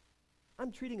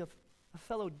 I'm treating a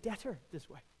fellow debtor this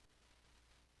way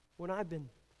when I've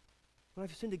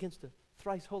sinned against a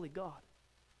thrice holy God.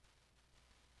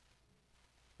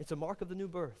 It's a mark of the new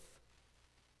birth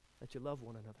that you love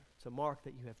one another. It's a mark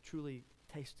that you have truly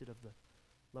tasted of the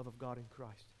love of God in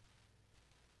Christ.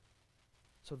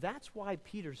 So that's why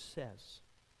Peter says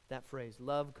that phrase,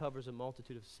 love covers a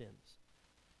multitude of sins.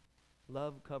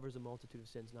 Love covers a multitude of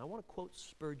sins. Now I want to quote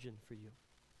Spurgeon for you.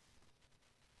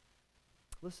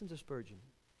 Listen to Spurgeon.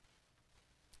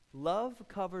 Love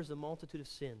covers a multitude of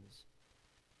sins,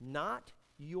 not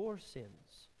your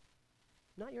sins,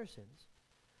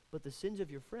 but the sins of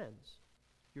your friends,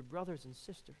 your brothers and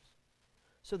sisters,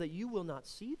 so that you will not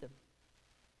see them.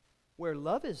 Where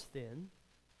love is thin,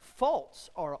 faults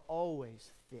are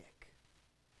always thick.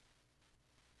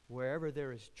 Wherever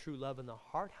there is true love in the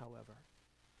heart, however,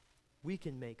 we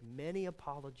can make many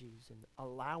apologies and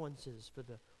allowances for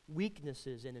the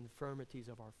weaknesses and infirmities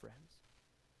of our friends.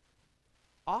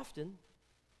 Often,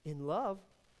 in love,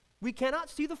 we cannot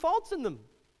see the faults in them.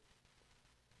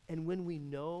 And when we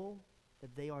know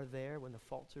that they are there, when the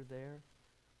faults are there,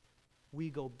 we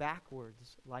go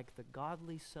backwards like the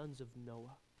godly sons of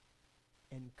Noah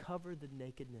and cover the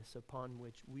nakedness upon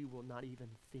which we will not even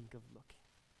think of looking.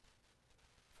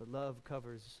 For love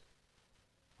covers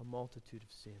a multitude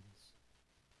of sins.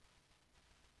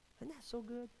 Isn't that so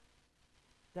good?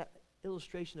 That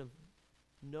illustration of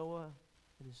Noah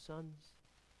and his sons.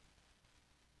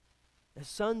 As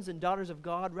sons and daughters of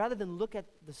God, rather than look at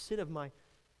the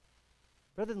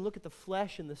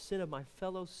flesh and the sin of my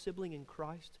fellow sibling in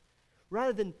Christ,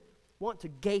 rather than want to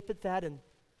gape at that and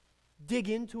dig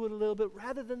into it a little bit,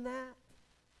 rather than that,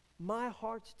 my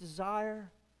heart's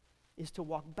desire is to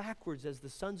walk backwards as the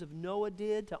sons of Noah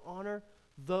did, to honor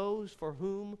those for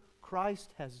whom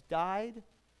Christ has died.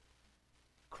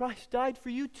 Christ died for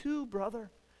you too,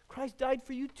 brother. Christ died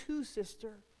for you too,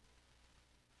 sister.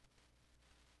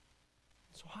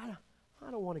 So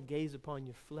I don't want to gaze upon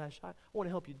your flesh. I want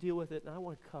to help you deal with it, and I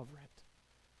want to cover it.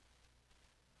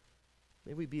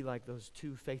 May we be like those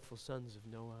two faithful sons of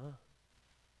Noah. Huh?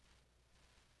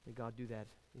 May God do that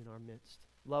in our midst.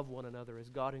 Love one another as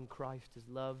God in Christ has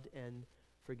loved and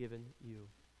forgiven you.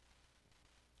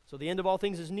 So the end of all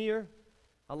things is near.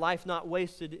 A life not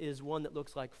wasted is one that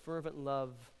looks like fervent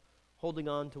love, holding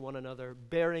on to one another,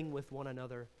 bearing with one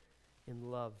another in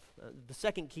love. The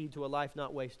second key to a life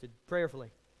not wasted,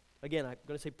 prayerfully. Again, I'm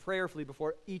going to say prayerfully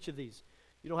before each of these.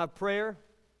 You don't have prayer,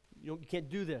 you can't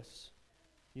do this.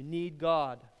 You need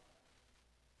God.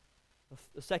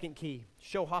 The second key,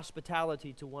 show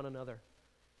hospitality to one another.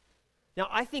 Now,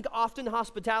 I think often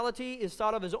hospitality is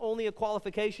thought of as only a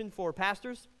qualification for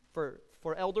pastors, for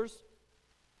elders,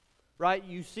 right?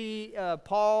 You see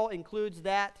Paul includes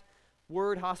that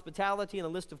word hospitality in a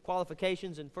list of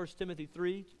qualifications in 1 Timothy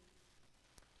 3,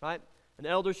 right? An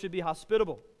elder should be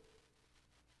hospitable.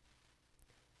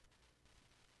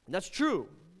 And that's true.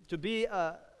 To be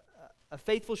a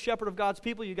faithful shepherd of God's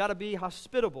people, you got to be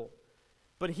hospitable.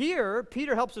 But here,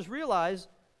 Peter helps us realize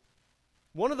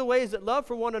one of the ways that love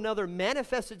for one another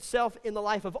manifests itself in the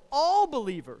life of all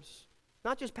believers,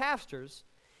 not just pastors,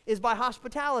 is by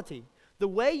hospitality. The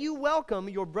way you welcome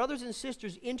your brothers and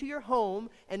sisters into your home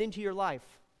and into your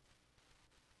life.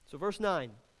 So verse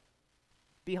 9,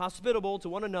 be hospitable to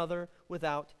one another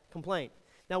without complaint.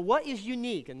 Now what is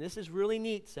unique, and this is really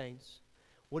neat, saints,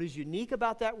 what is unique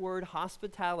about that word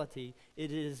hospitality,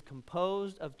 it is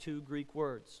composed of two Greek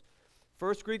words.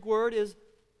 First Greek word is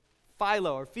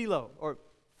philo or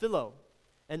philo.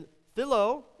 And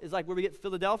philo is like where we get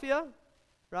Philadelphia,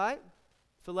 right?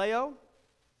 Phileo.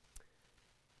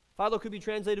 Philo could be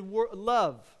translated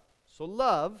love. So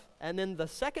love, and then the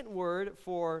second word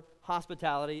for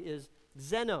hospitality is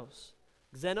xenos.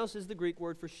 Xenos is the Greek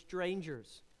word for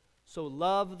strangers. So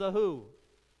love the who?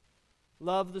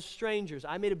 Love the strangers.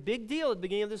 I made a big deal at the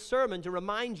beginning of this sermon to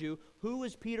remind you, who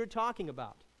is Peter talking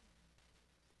about?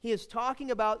 He is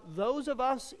talking about those of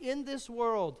us in this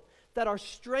world that are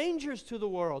strangers to the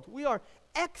world. We are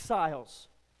exiles,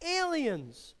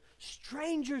 aliens,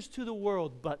 strangers to the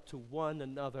world, but to one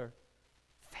another,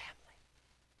 family.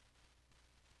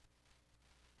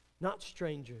 Not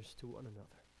strangers to one another.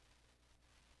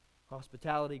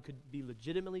 Hospitality could be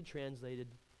legitimately translated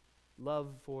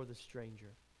love for the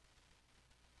stranger.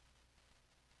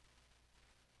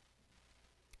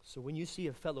 So when you see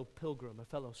a fellow pilgrim, a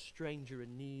fellow stranger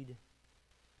in need,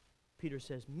 Peter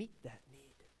says, meet that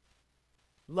need.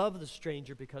 Love the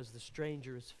stranger because the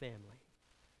stranger is family.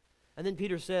 And then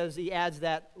Peter says, he adds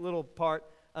that little part,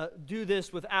 do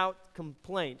this without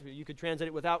complaint. You could translate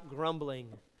it without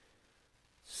grumbling.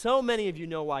 So many of you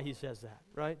know why he says that,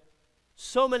 right?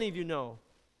 So many of you know,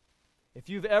 if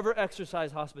you've ever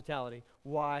exercised hospitality,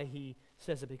 why he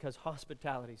says it, because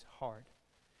hospitality is hard.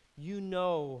 You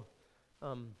know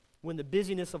when the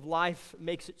busyness of life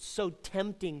makes it so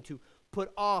tempting to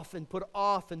put off and put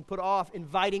off and put off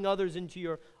inviting others into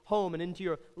your home and into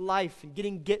your life and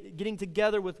getting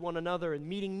together with one another and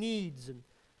meeting needs. And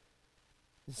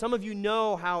some of you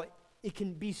know how it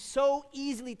can be so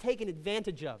easily taken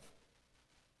advantage of.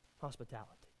 Hospitality.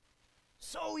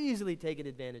 So easily taken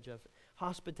advantage of.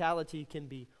 Hospitality can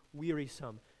be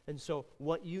wearisome. And so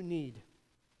what you need,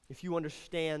 if you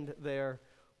understand there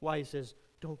why he says,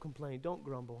 don't complain, don't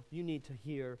grumble, you need to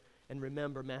hear and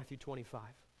remember Matthew 25.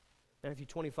 Matthew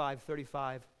 25,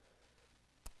 35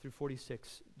 through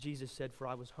 46. Jesus said, for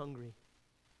I was hungry,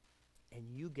 and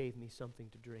you gave me something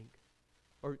to drink.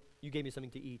 Or you gave me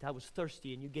something to eat. I was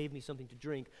thirsty, and you gave me something to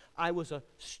drink. I was a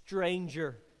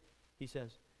stranger, he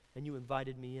says, and you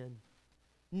invited me in.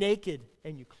 Naked,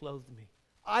 and you clothed me.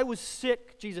 I was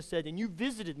sick, Jesus said, and you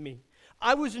visited me.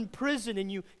 I was in prison,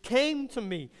 and you came to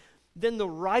me. Then the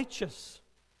righteous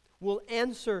will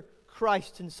answer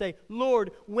Christ and say, Lord,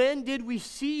 when did we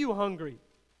see you hungry?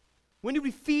 When did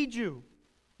we feed you?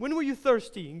 When were you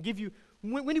thirsty and give you?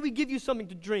 When did we give you something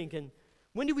to drink? And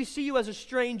when did we see you as a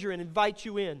stranger and invite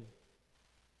you in?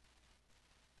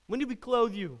 When did we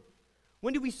clothe you?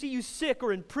 When did we see you sick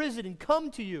or in prison and come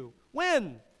to you?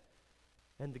 When?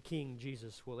 And the King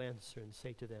Jesus will answer and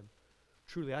say to them,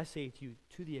 truly I say to you,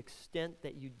 to the extent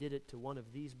that you did it to one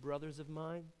of these brothers of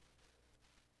mine,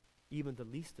 even the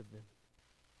least of them,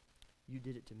 you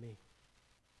did it to me.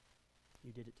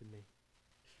 You did it to me.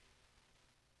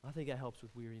 I think that helps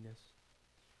with weariness.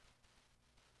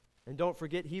 And don't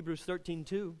forget Hebrews 13:2.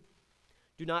 Do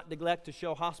not neglect to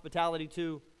show hospitality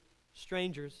to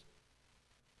strangers.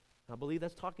 I believe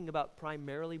that's talking about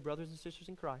primarily brothers and sisters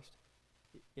in Christ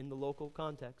in the local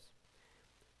context.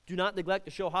 Do not neglect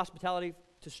to show hospitality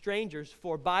to strangers,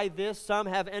 for by this some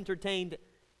have entertained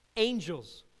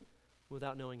angels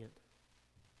without knowing it.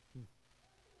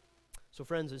 So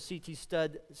friends, as C.T.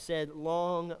 Studd said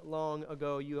long, long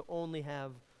ago, you only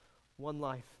have one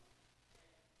life,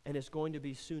 and it's going to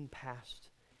be soon past,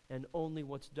 and only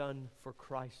what's done for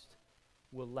Christ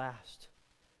will last.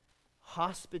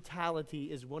 Hospitality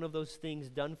is one of those things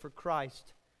done for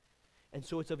Christ, and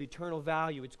so it's of eternal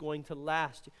value. It's going to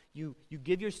last. You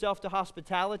give yourself to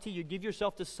hospitality, you give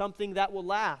yourself to something that will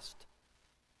last.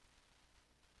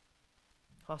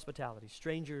 Hospitality,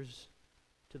 strangers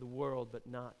to the world, but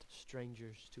not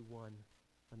strangers to one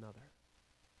another.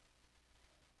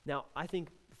 Now, I think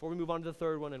before we move on to the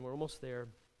third one, and we're almost there,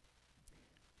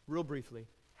 real briefly,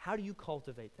 how do you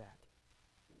cultivate that?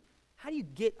 How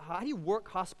do you work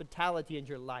hospitality in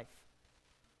your life?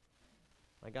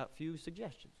 I got a few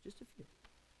suggestions, just a few.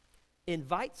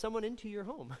 Invite someone into your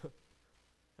home.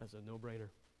 That's a no-brainer.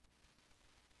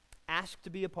 Ask to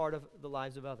be a part of the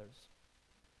lives of others.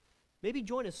 Maybe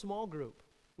join a small group.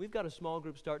 We've got a small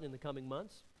group starting in the coming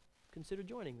months. Consider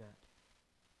joining that.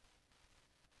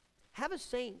 Have a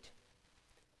saint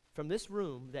from this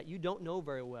room that you don't know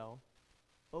very well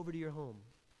over to your home,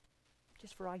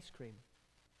 just for ice cream,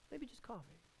 maybe just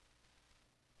coffee.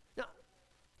 Now,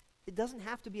 it doesn't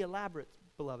have to be elaborate,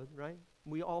 beloved, right?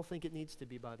 We all think it needs to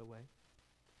be, by the way.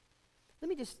 Let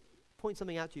me just point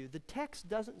something out to you. The text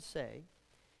doesn't say,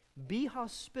 be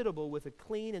hospitable with a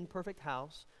clean and perfect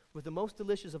house, with the most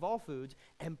delicious of all foods,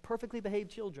 and perfectly behaved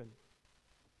children.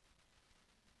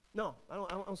 No, I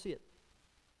don't see it.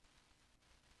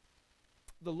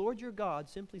 The Lord your God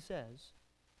simply says,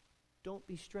 don't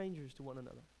be strangers to one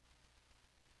another.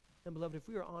 And beloved, if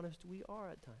we are honest, we are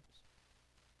at times.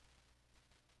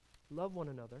 Love one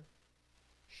another.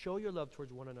 Show your love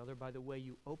towards one another by the way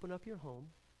you open up your home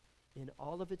in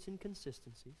all of its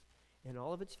inconsistencies and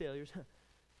all of its failures.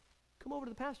 Come over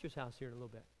to the pastor's house here in a little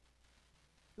bit.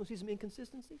 You want to see some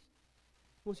inconsistencies?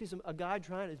 You want to see a guy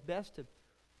trying his best to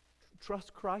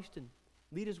trust Christ and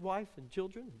lead his wife and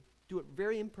children and do it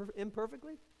very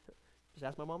imperfectly? Just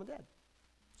ask my mom and dad.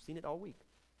 I've seen it all week.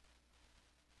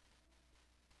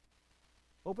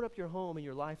 Open up your home and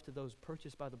your life to those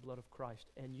purchased by the blood of Christ,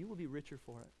 and you will be richer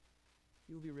for it.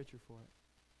 You will be richer for it.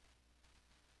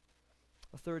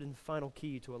 A third and final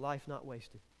key to a life not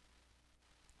wasted.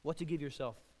 What to give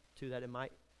yourself to that it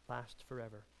might last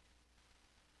forever.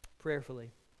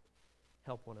 Prayerfully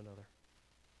help one another.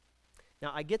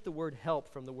 Now, I get the word help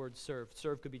from the word serve.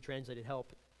 Serve could be translated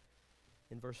help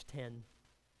in verse 10.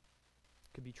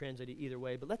 Could be translated either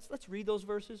way, but let's read those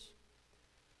verses.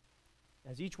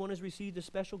 As each one has received a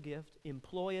special gift,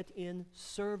 employ it in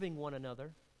serving one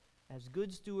another as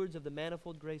good stewards of the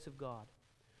manifold grace of God.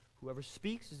 Whoever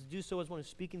speaks is to do so as one who is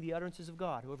speaking the utterances of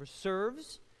God. Whoever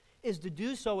serves is to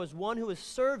do so as one who is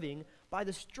serving by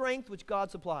the strength which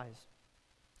God supplies.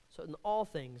 So in all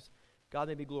things, God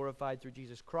may be glorified through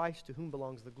Jesus Christ, to whom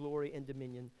belongs the glory and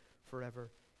dominion forever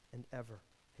and ever.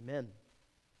 Amen.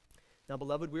 Now,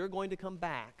 beloved, we are going to come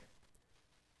back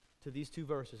to these two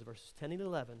verses, verses 10 and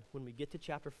 11, when we get to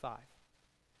chapter 5.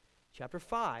 Chapter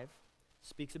 5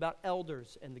 speaks about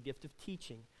elders and the gift of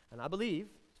teaching. And I believe,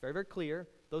 it's very, very clear,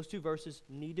 those two verses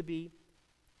need to be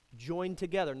joined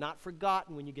together, not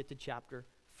forgotten when you get to chapter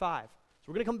 5. So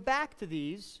we're going to come back to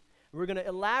these, and we're going to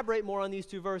elaborate more on these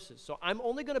two verses. So I'm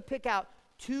only going to pick out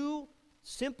two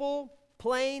simple,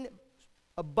 plain,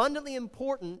 abundantly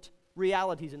important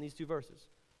realities in these two verses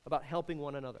about helping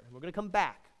one another. And we're going to come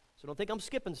back. So don't think I'm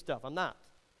skipping stuff. I'm not.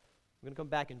 I'm going to come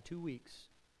back in 2 weeks.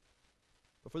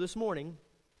 But for this morning,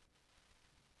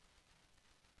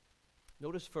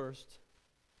 notice first,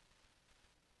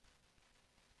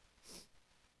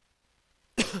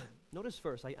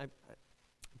 I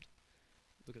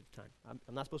look at the time.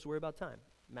 I'm not supposed to worry about time.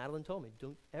 Madeline told me,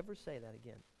 don't ever say that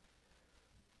again.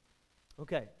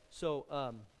 Okay, so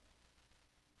I'll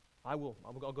go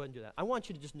ahead and do that. I want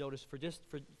you to just notice for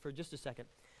just a second.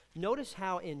 Notice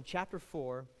how in chapter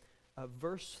 4,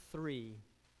 verse 3,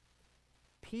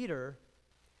 Peter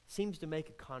seems to make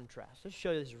a contrast. Let's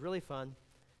show you this is really fun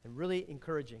and really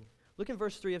encouraging. Look in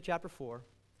verse 3 of chapter 4.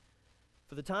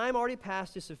 For the time already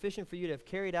past is sufficient for you to have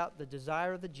carried out the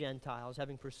desire of the Gentiles,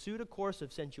 having pursued a course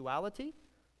of sensuality,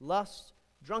 lust,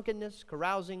 drunkenness,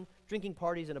 carousing, drinking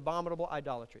parties, and abominable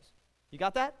idolatries. You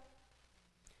got that?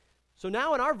 So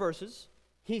now in our verses,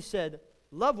 he said,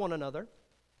 love one another,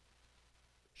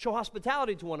 show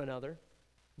hospitality to one another,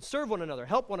 and serve one another,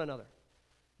 help one another.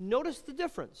 Notice the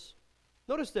difference.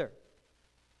 Notice there.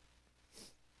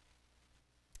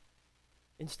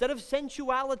 Instead of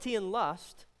sensuality and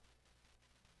lust,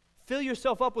 fill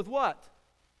yourself up with what?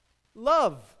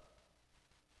 Love.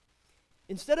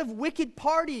 Instead of wicked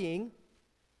partying,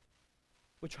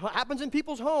 which happens in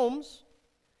people's homes,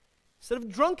 instead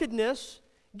of drunkenness,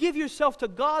 give yourself to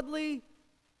godly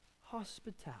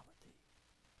hospitality.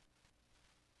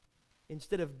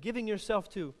 Instead of giving yourself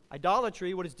to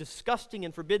idolatry, what is disgusting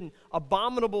and forbidden,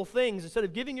 abominable things, instead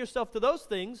of giving yourself to those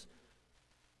things,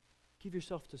 give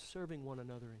yourself to serving one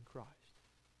another in Christ.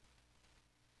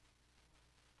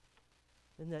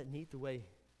 Isn't that neat the way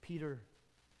Peter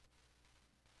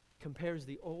compares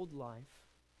the old life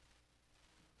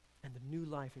and the new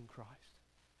life in Christ?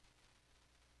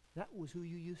 That was who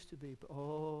you used to be, but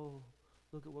oh,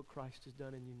 look at what Christ has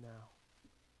done in you now.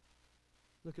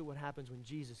 Look at what happens when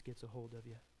Jesus gets a hold of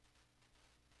you.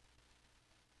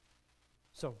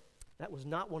 So, that was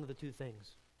not one of the two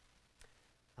things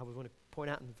I was going to point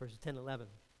out in verses 10 and 11.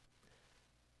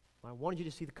 I wanted you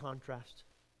to see the contrast.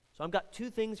 So I've got two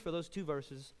things for those two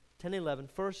verses, 10 and 11.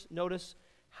 First, notice,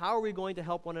 how are we going to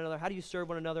help one another? How do you serve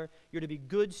one another? You're to be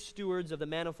good stewards of the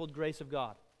manifold grace of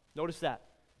God. Notice that.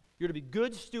 You're to be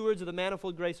good stewards of the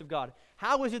manifold grace of God.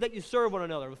 How is it that you serve one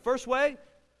another? The first way,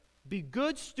 be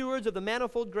good stewards of the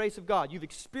manifold grace of God. You've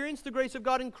experienced the grace of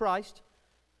God in Christ.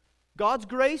 God's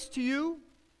grace to you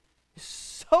is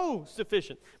so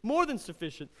sufficient, more than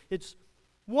sufficient. It's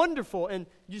wonderful, and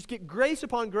you just get grace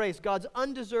upon grace, God's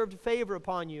undeserved favor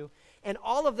upon you. And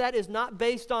all of that is not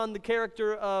based on the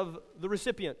character of the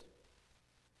recipient.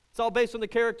 It's all based on the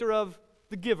character of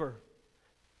the giver.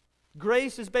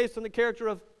 Grace is based on the character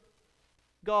of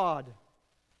God.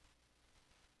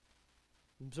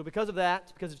 And so because of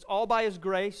that, because it's all by His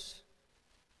grace,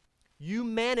 you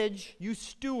manage, you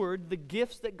steward the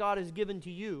gifts that God has given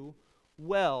to you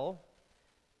well,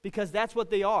 because that's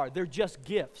what they are. They're just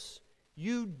gifts.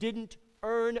 You didn't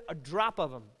earn a drop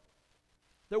of them.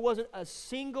 There wasn't a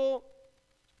single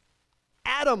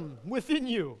atom within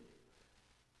you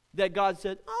that God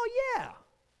said, oh yeah,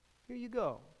 here you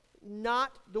go.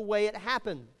 Not the way it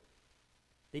happened.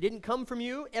 They didn't come from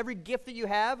you. Every gift that you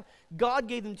have, God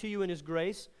gave them to you in His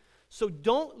grace. So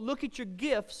don't look at your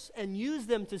gifts and use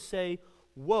them to say,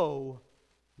 whoa,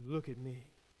 look at me.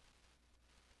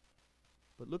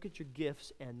 But look at your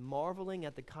gifts and marveling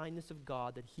at the kindness of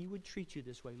God that He would treat you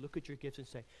this way. Look at your gifts and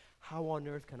say, how on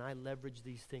earth can I leverage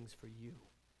these things for you,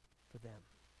 for them?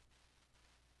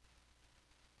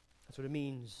 That's what it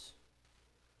means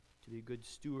to be a good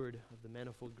steward of the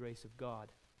manifold grace of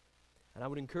God. And I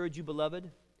would encourage you,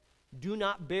 beloved, do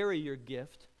not bury your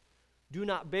gift. Do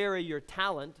not bury your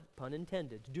talent, pun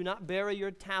intended. Do not bury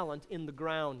your talent in the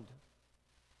ground,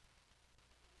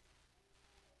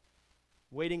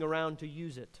 waiting around to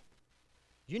use it.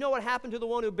 Do you know what happened to the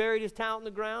one who buried his talent in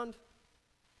the ground?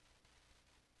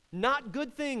 Not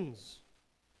good things.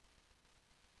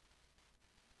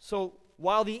 So,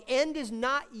 while the end is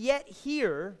not yet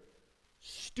here,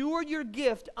 steward your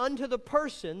gift unto the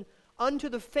person, unto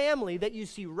the family that you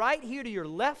see right here to your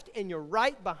left and your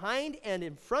right, behind and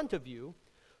in front of you.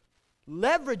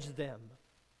 Leverage them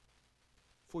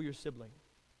for your sibling.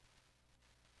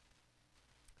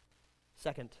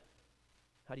 Second,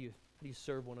 how do you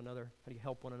serve one another? How do you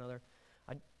help one another?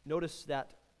 I notice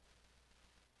that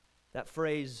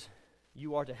phrase,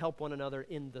 you are to help one another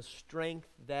in the strength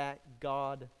that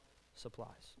God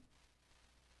supplies.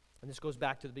 And this goes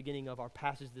back to the beginning of our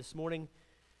passage this morning.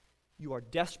 You are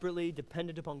desperately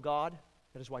dependent upon God.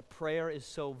 That is why prayer is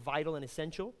so vital and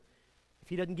essential. If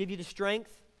He doesn't give you the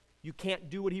strength, you can't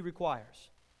do what He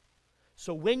requires.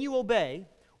 So when you obey,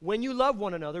 when you love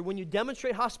one another, when you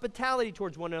demonstrate hospitality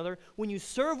towards one another, when you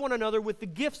serve one another with the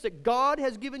gifts that God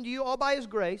has given to you all by His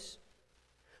grace,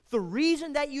 the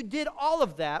reason that you did all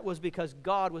of that was because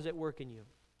God was at work in you.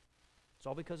 It's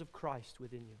all because of Christ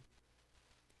within you.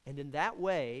 And in that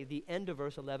way, the end of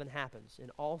verse 11 happens.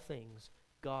 In all things,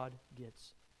 God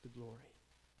gets the glory.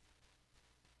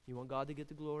 You want God to get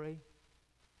the glory?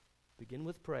 Begin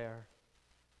with prayer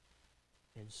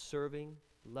and serving,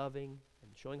 loving,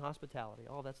 and showing hospitality.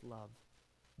 All that's love.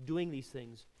 Doing these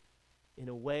things in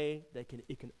a way that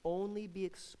it can only be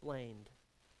explained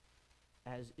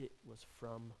as it was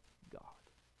from God.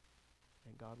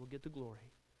 And God will get the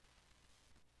glory.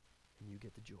 And you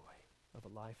get the joy of a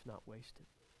life not wasted.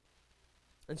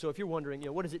 And so if you're wondering,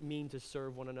 what does it mean to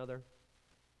serve one another?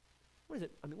 What is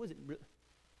it?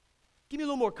 Give me a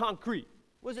little more concrete.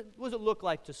 What does it look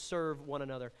like to serve one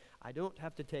another? I don't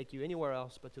have to take you anywhere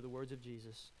else but to the words of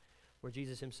Jesus, where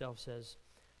Jesus Himself says,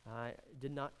 I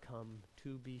did not come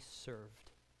to be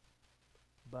served,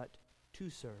 but to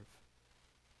serve,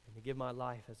 and to give my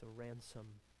life as a ransom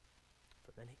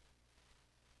for many.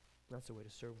 That's the way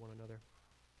to serve one another.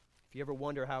 If you ever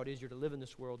wonder how it is you're to live in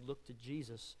this world, look to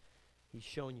Jesus. He's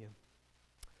shown you.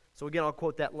 So again, I'll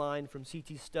quote that line from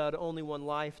C.T. Studd, "Only one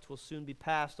life, 'twill soon be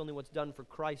past. Only what's done for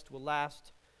Christ will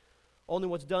last. Only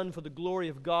what's done for the glory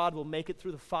of God will make it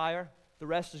through the fire. The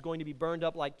rest is going to be burned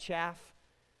up like chaff."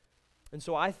 And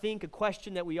so I think a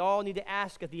question that we all need to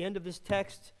ask at the end of this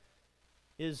text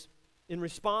is, in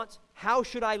response, how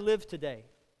should I live today?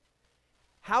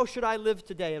 How should I live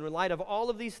today in light of all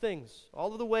of these things,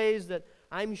 all of the ways that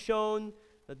I'm shown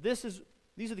that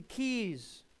these are the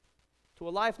keys to a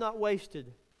life not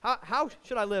wasted? How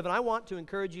should I live? And I want to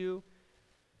encourage you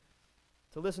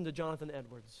to listen to Jonathan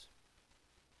Edwards,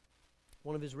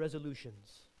 one of his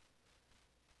resolutions.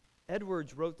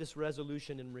 Edwards wrote this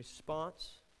resolution in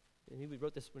response, and he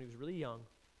wrote this when he was really young,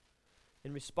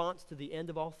 in response to the end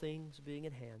of all things being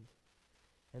at hand,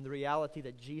 and the reality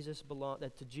that to Jesus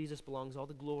belongs all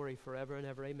the glory forever and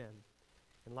ever, amen.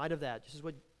 In light of that, this is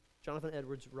what Jonathan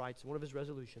Edwards writes in one of his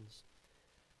resolutions: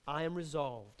 "I am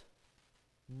resolved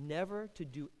never to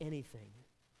do anything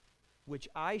which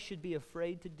I should be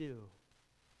afraid to do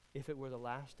if it were the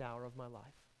last hour of my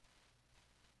life."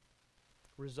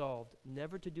 Resolved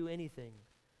never to do anything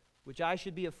which I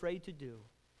should be afraid to do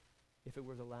if it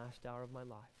were the last hour of my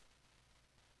life.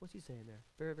 What's he saying there?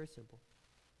 Very, very simple.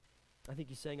 I think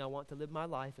he's saying I want to live my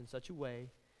life in such a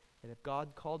way that if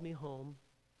God called me home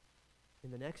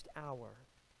in the next hour,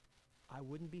 I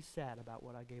wouldn't be sad about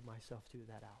what I gave myself to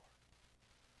that hour.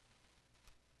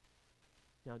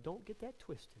 Now, don't get that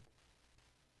twisted.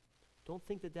 Don't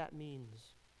think that that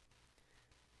means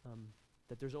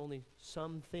that there's only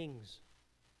some things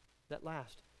that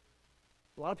last.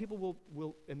 A lot of people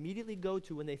will immediately go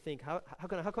to when they think, how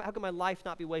can my life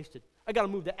not be wasted? I got to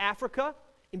move to Africa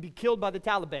and be killed by the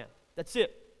Taliban. That's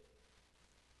it.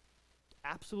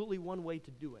 Absolutely one way to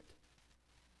do it.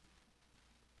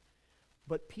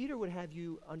 But Peter would have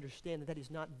you understand that that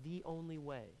is not the only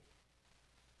way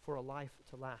for a life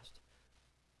to last.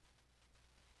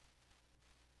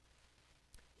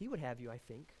 He would have you, I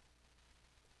think,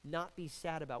 not be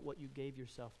sad about what you gave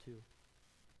yourself to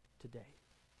today.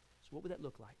 So what would that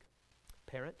look like?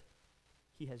 Parent,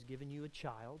 he has given you a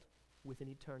child with an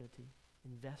eternity.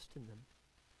 Invest in them.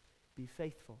 Be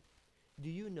faithful.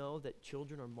 Do you know that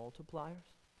children are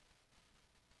multipliers?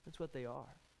 That's what they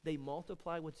are. They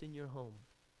multiply what's in your home.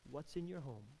 What's in your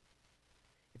home?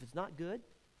 If it's not good,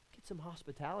 get some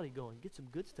hospitality going. Get some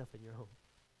good stuff in your home.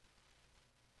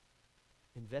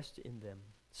 Invest in them.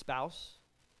 Spouse,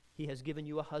 he has given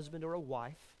you a husband or a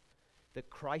wife that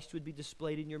Christ would be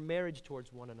displayed in your marriage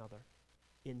towards one another.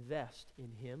 Invest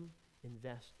in him.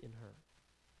 Invest in her.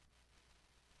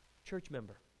 Church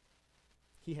member,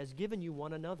 he has given you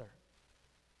one another.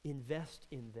 Invest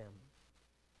in them.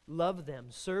 Love them.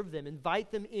 Serve them.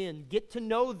 Invite them in. Get to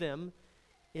know them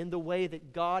in the way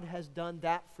that God has done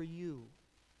that for you.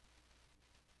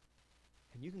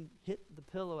 And you can hit the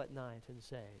pillow at night and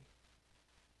say,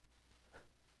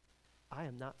 I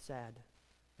am not sad.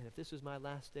 And if this is my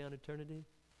last day on eternity,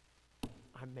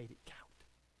 I made it count.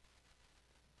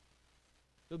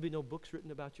 There'll be no books written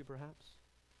about you, perhaps.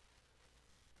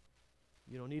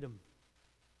 You don't need them.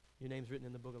 Your name's written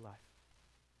in the book of life.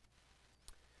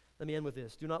 Let me end with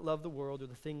this. Do not love the world or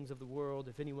the things of the world.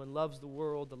 If anyone loves the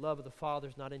world, the love of the Father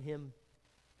is not in him.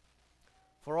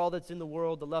 For all that's in the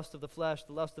world, the lust of the flesh,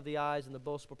 the lust of the eyes, and the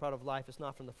boastful pride of life is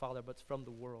not from the Father, but it's from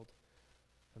the world.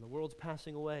 And the world's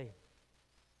passing away,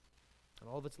 and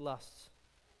all of its lusts.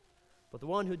 But the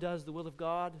one who does the will of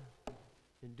God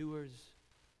endures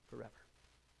forever.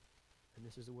 And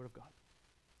this is the word of God.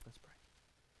 Let's pray.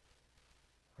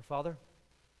 Our Father,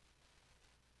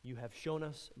 you have shown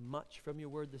us much from your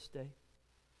word this day.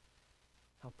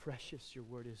 How precious your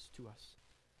word is to us,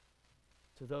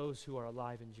 to those who are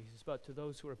alive in Jesus. But to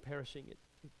those who are perishing,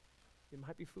 it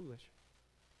might be foolish.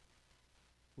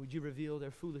 Would you reveal their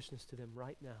foolishness to them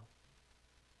right now?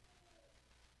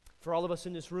 For all of us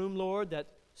in this room, Lord, that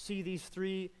see these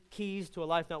three keys to a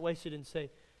life not wasted and say,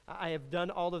 I have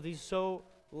done all of these so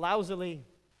lousily,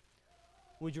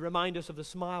 would you remind us of the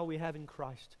smile we have in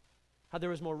Christ? How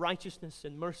there is more righteousness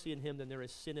and mercy in him than there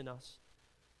is sin in us.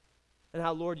 And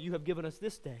how, Lord, you have given us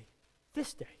this day,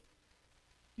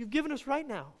 you've given us right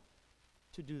now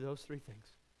to do those three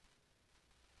things.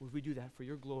 Would we do that for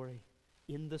your glory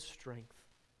in the strength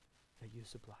that you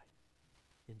supply?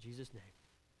 In Jesus' name.